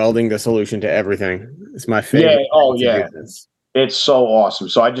making welding the solution to everything. It's my favorite. Yeah. Oh yeah. It's so awesome.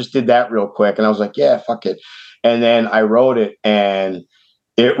 So I just did that real quick and I was like, yeah, fuck it. And then I wrote it and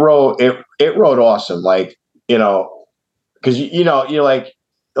it wrote awesome. Like, cause you're like,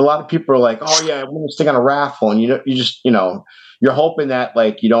 a lot of people are like, oh yeah, I'm going to stick on a raffle. And you just, you're hoping that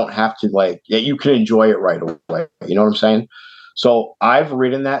like, you don't have to you can enjoy it right away. You know what I'm saying? So I've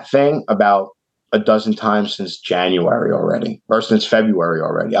ridden that thing about a dozen times since January already, or since February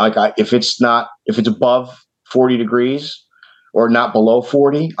already. Like if it's above 40 degrees or not below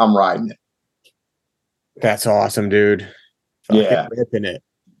 40, I'm riding it. That's awesome, dude. Yeah. Ripping it.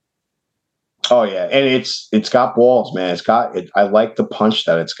 Oh yeah. And it's got balls, man. I like the punch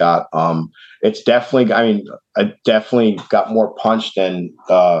that it's got. It's definitely, I definitely got more punch than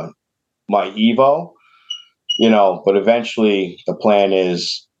my Evo, but eventually the plan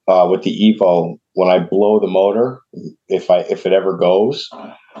is with the Evo, when I blow the motor, if it ever goes,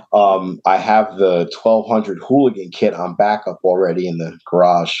 I have the 1200 Hooligan kit on backup already in the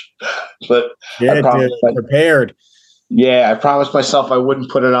garage. But yeah, prepared. Yeah, I promised myself I wouldn't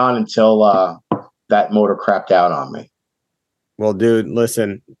put it on until that motor crapped out on me. Well, dude,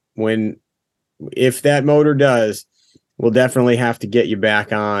 listen, if that motor does, we'll definitely have to get you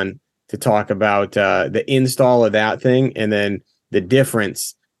back on to talk about the install of that thing and then the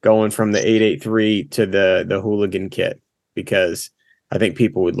difference going from the 883 to the Hooligan kit, because I think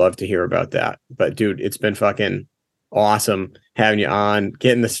people would love to hear about that. But dude, it's been fucking awesome having you on,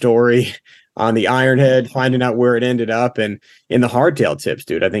 getting the story on the Ironhead, finding out where it ended up, and in the hardtail tips,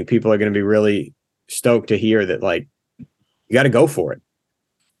 dude. I think people are going to be really stoked to hear that, like, you got to go for it.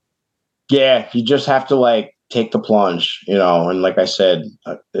 Yeah, you just have to take the plunge, and like I said,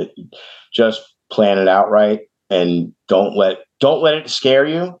 just plan it out right and don't let it scare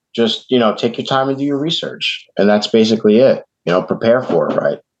you. Just, take your time and do your research. And that's basically it. Prepare for it,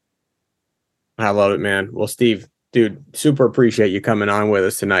 right? I love it, man. Well, Steve, dude, super appreciate you coming on with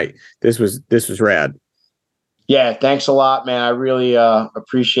us tonight. This was rad. Yeah, thanks a lot, man. I really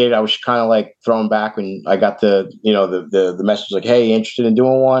appreciate it. I was kind of thrown back when I got the message like, hey, interested in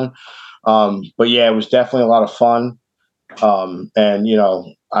doing one? But yeah, it was definitely a lot of fun. And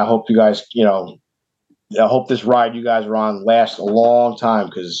I hope you guys, I hope this ride you guys are on lasts a long time,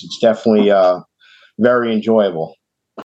 because it's definitely very enjoyable.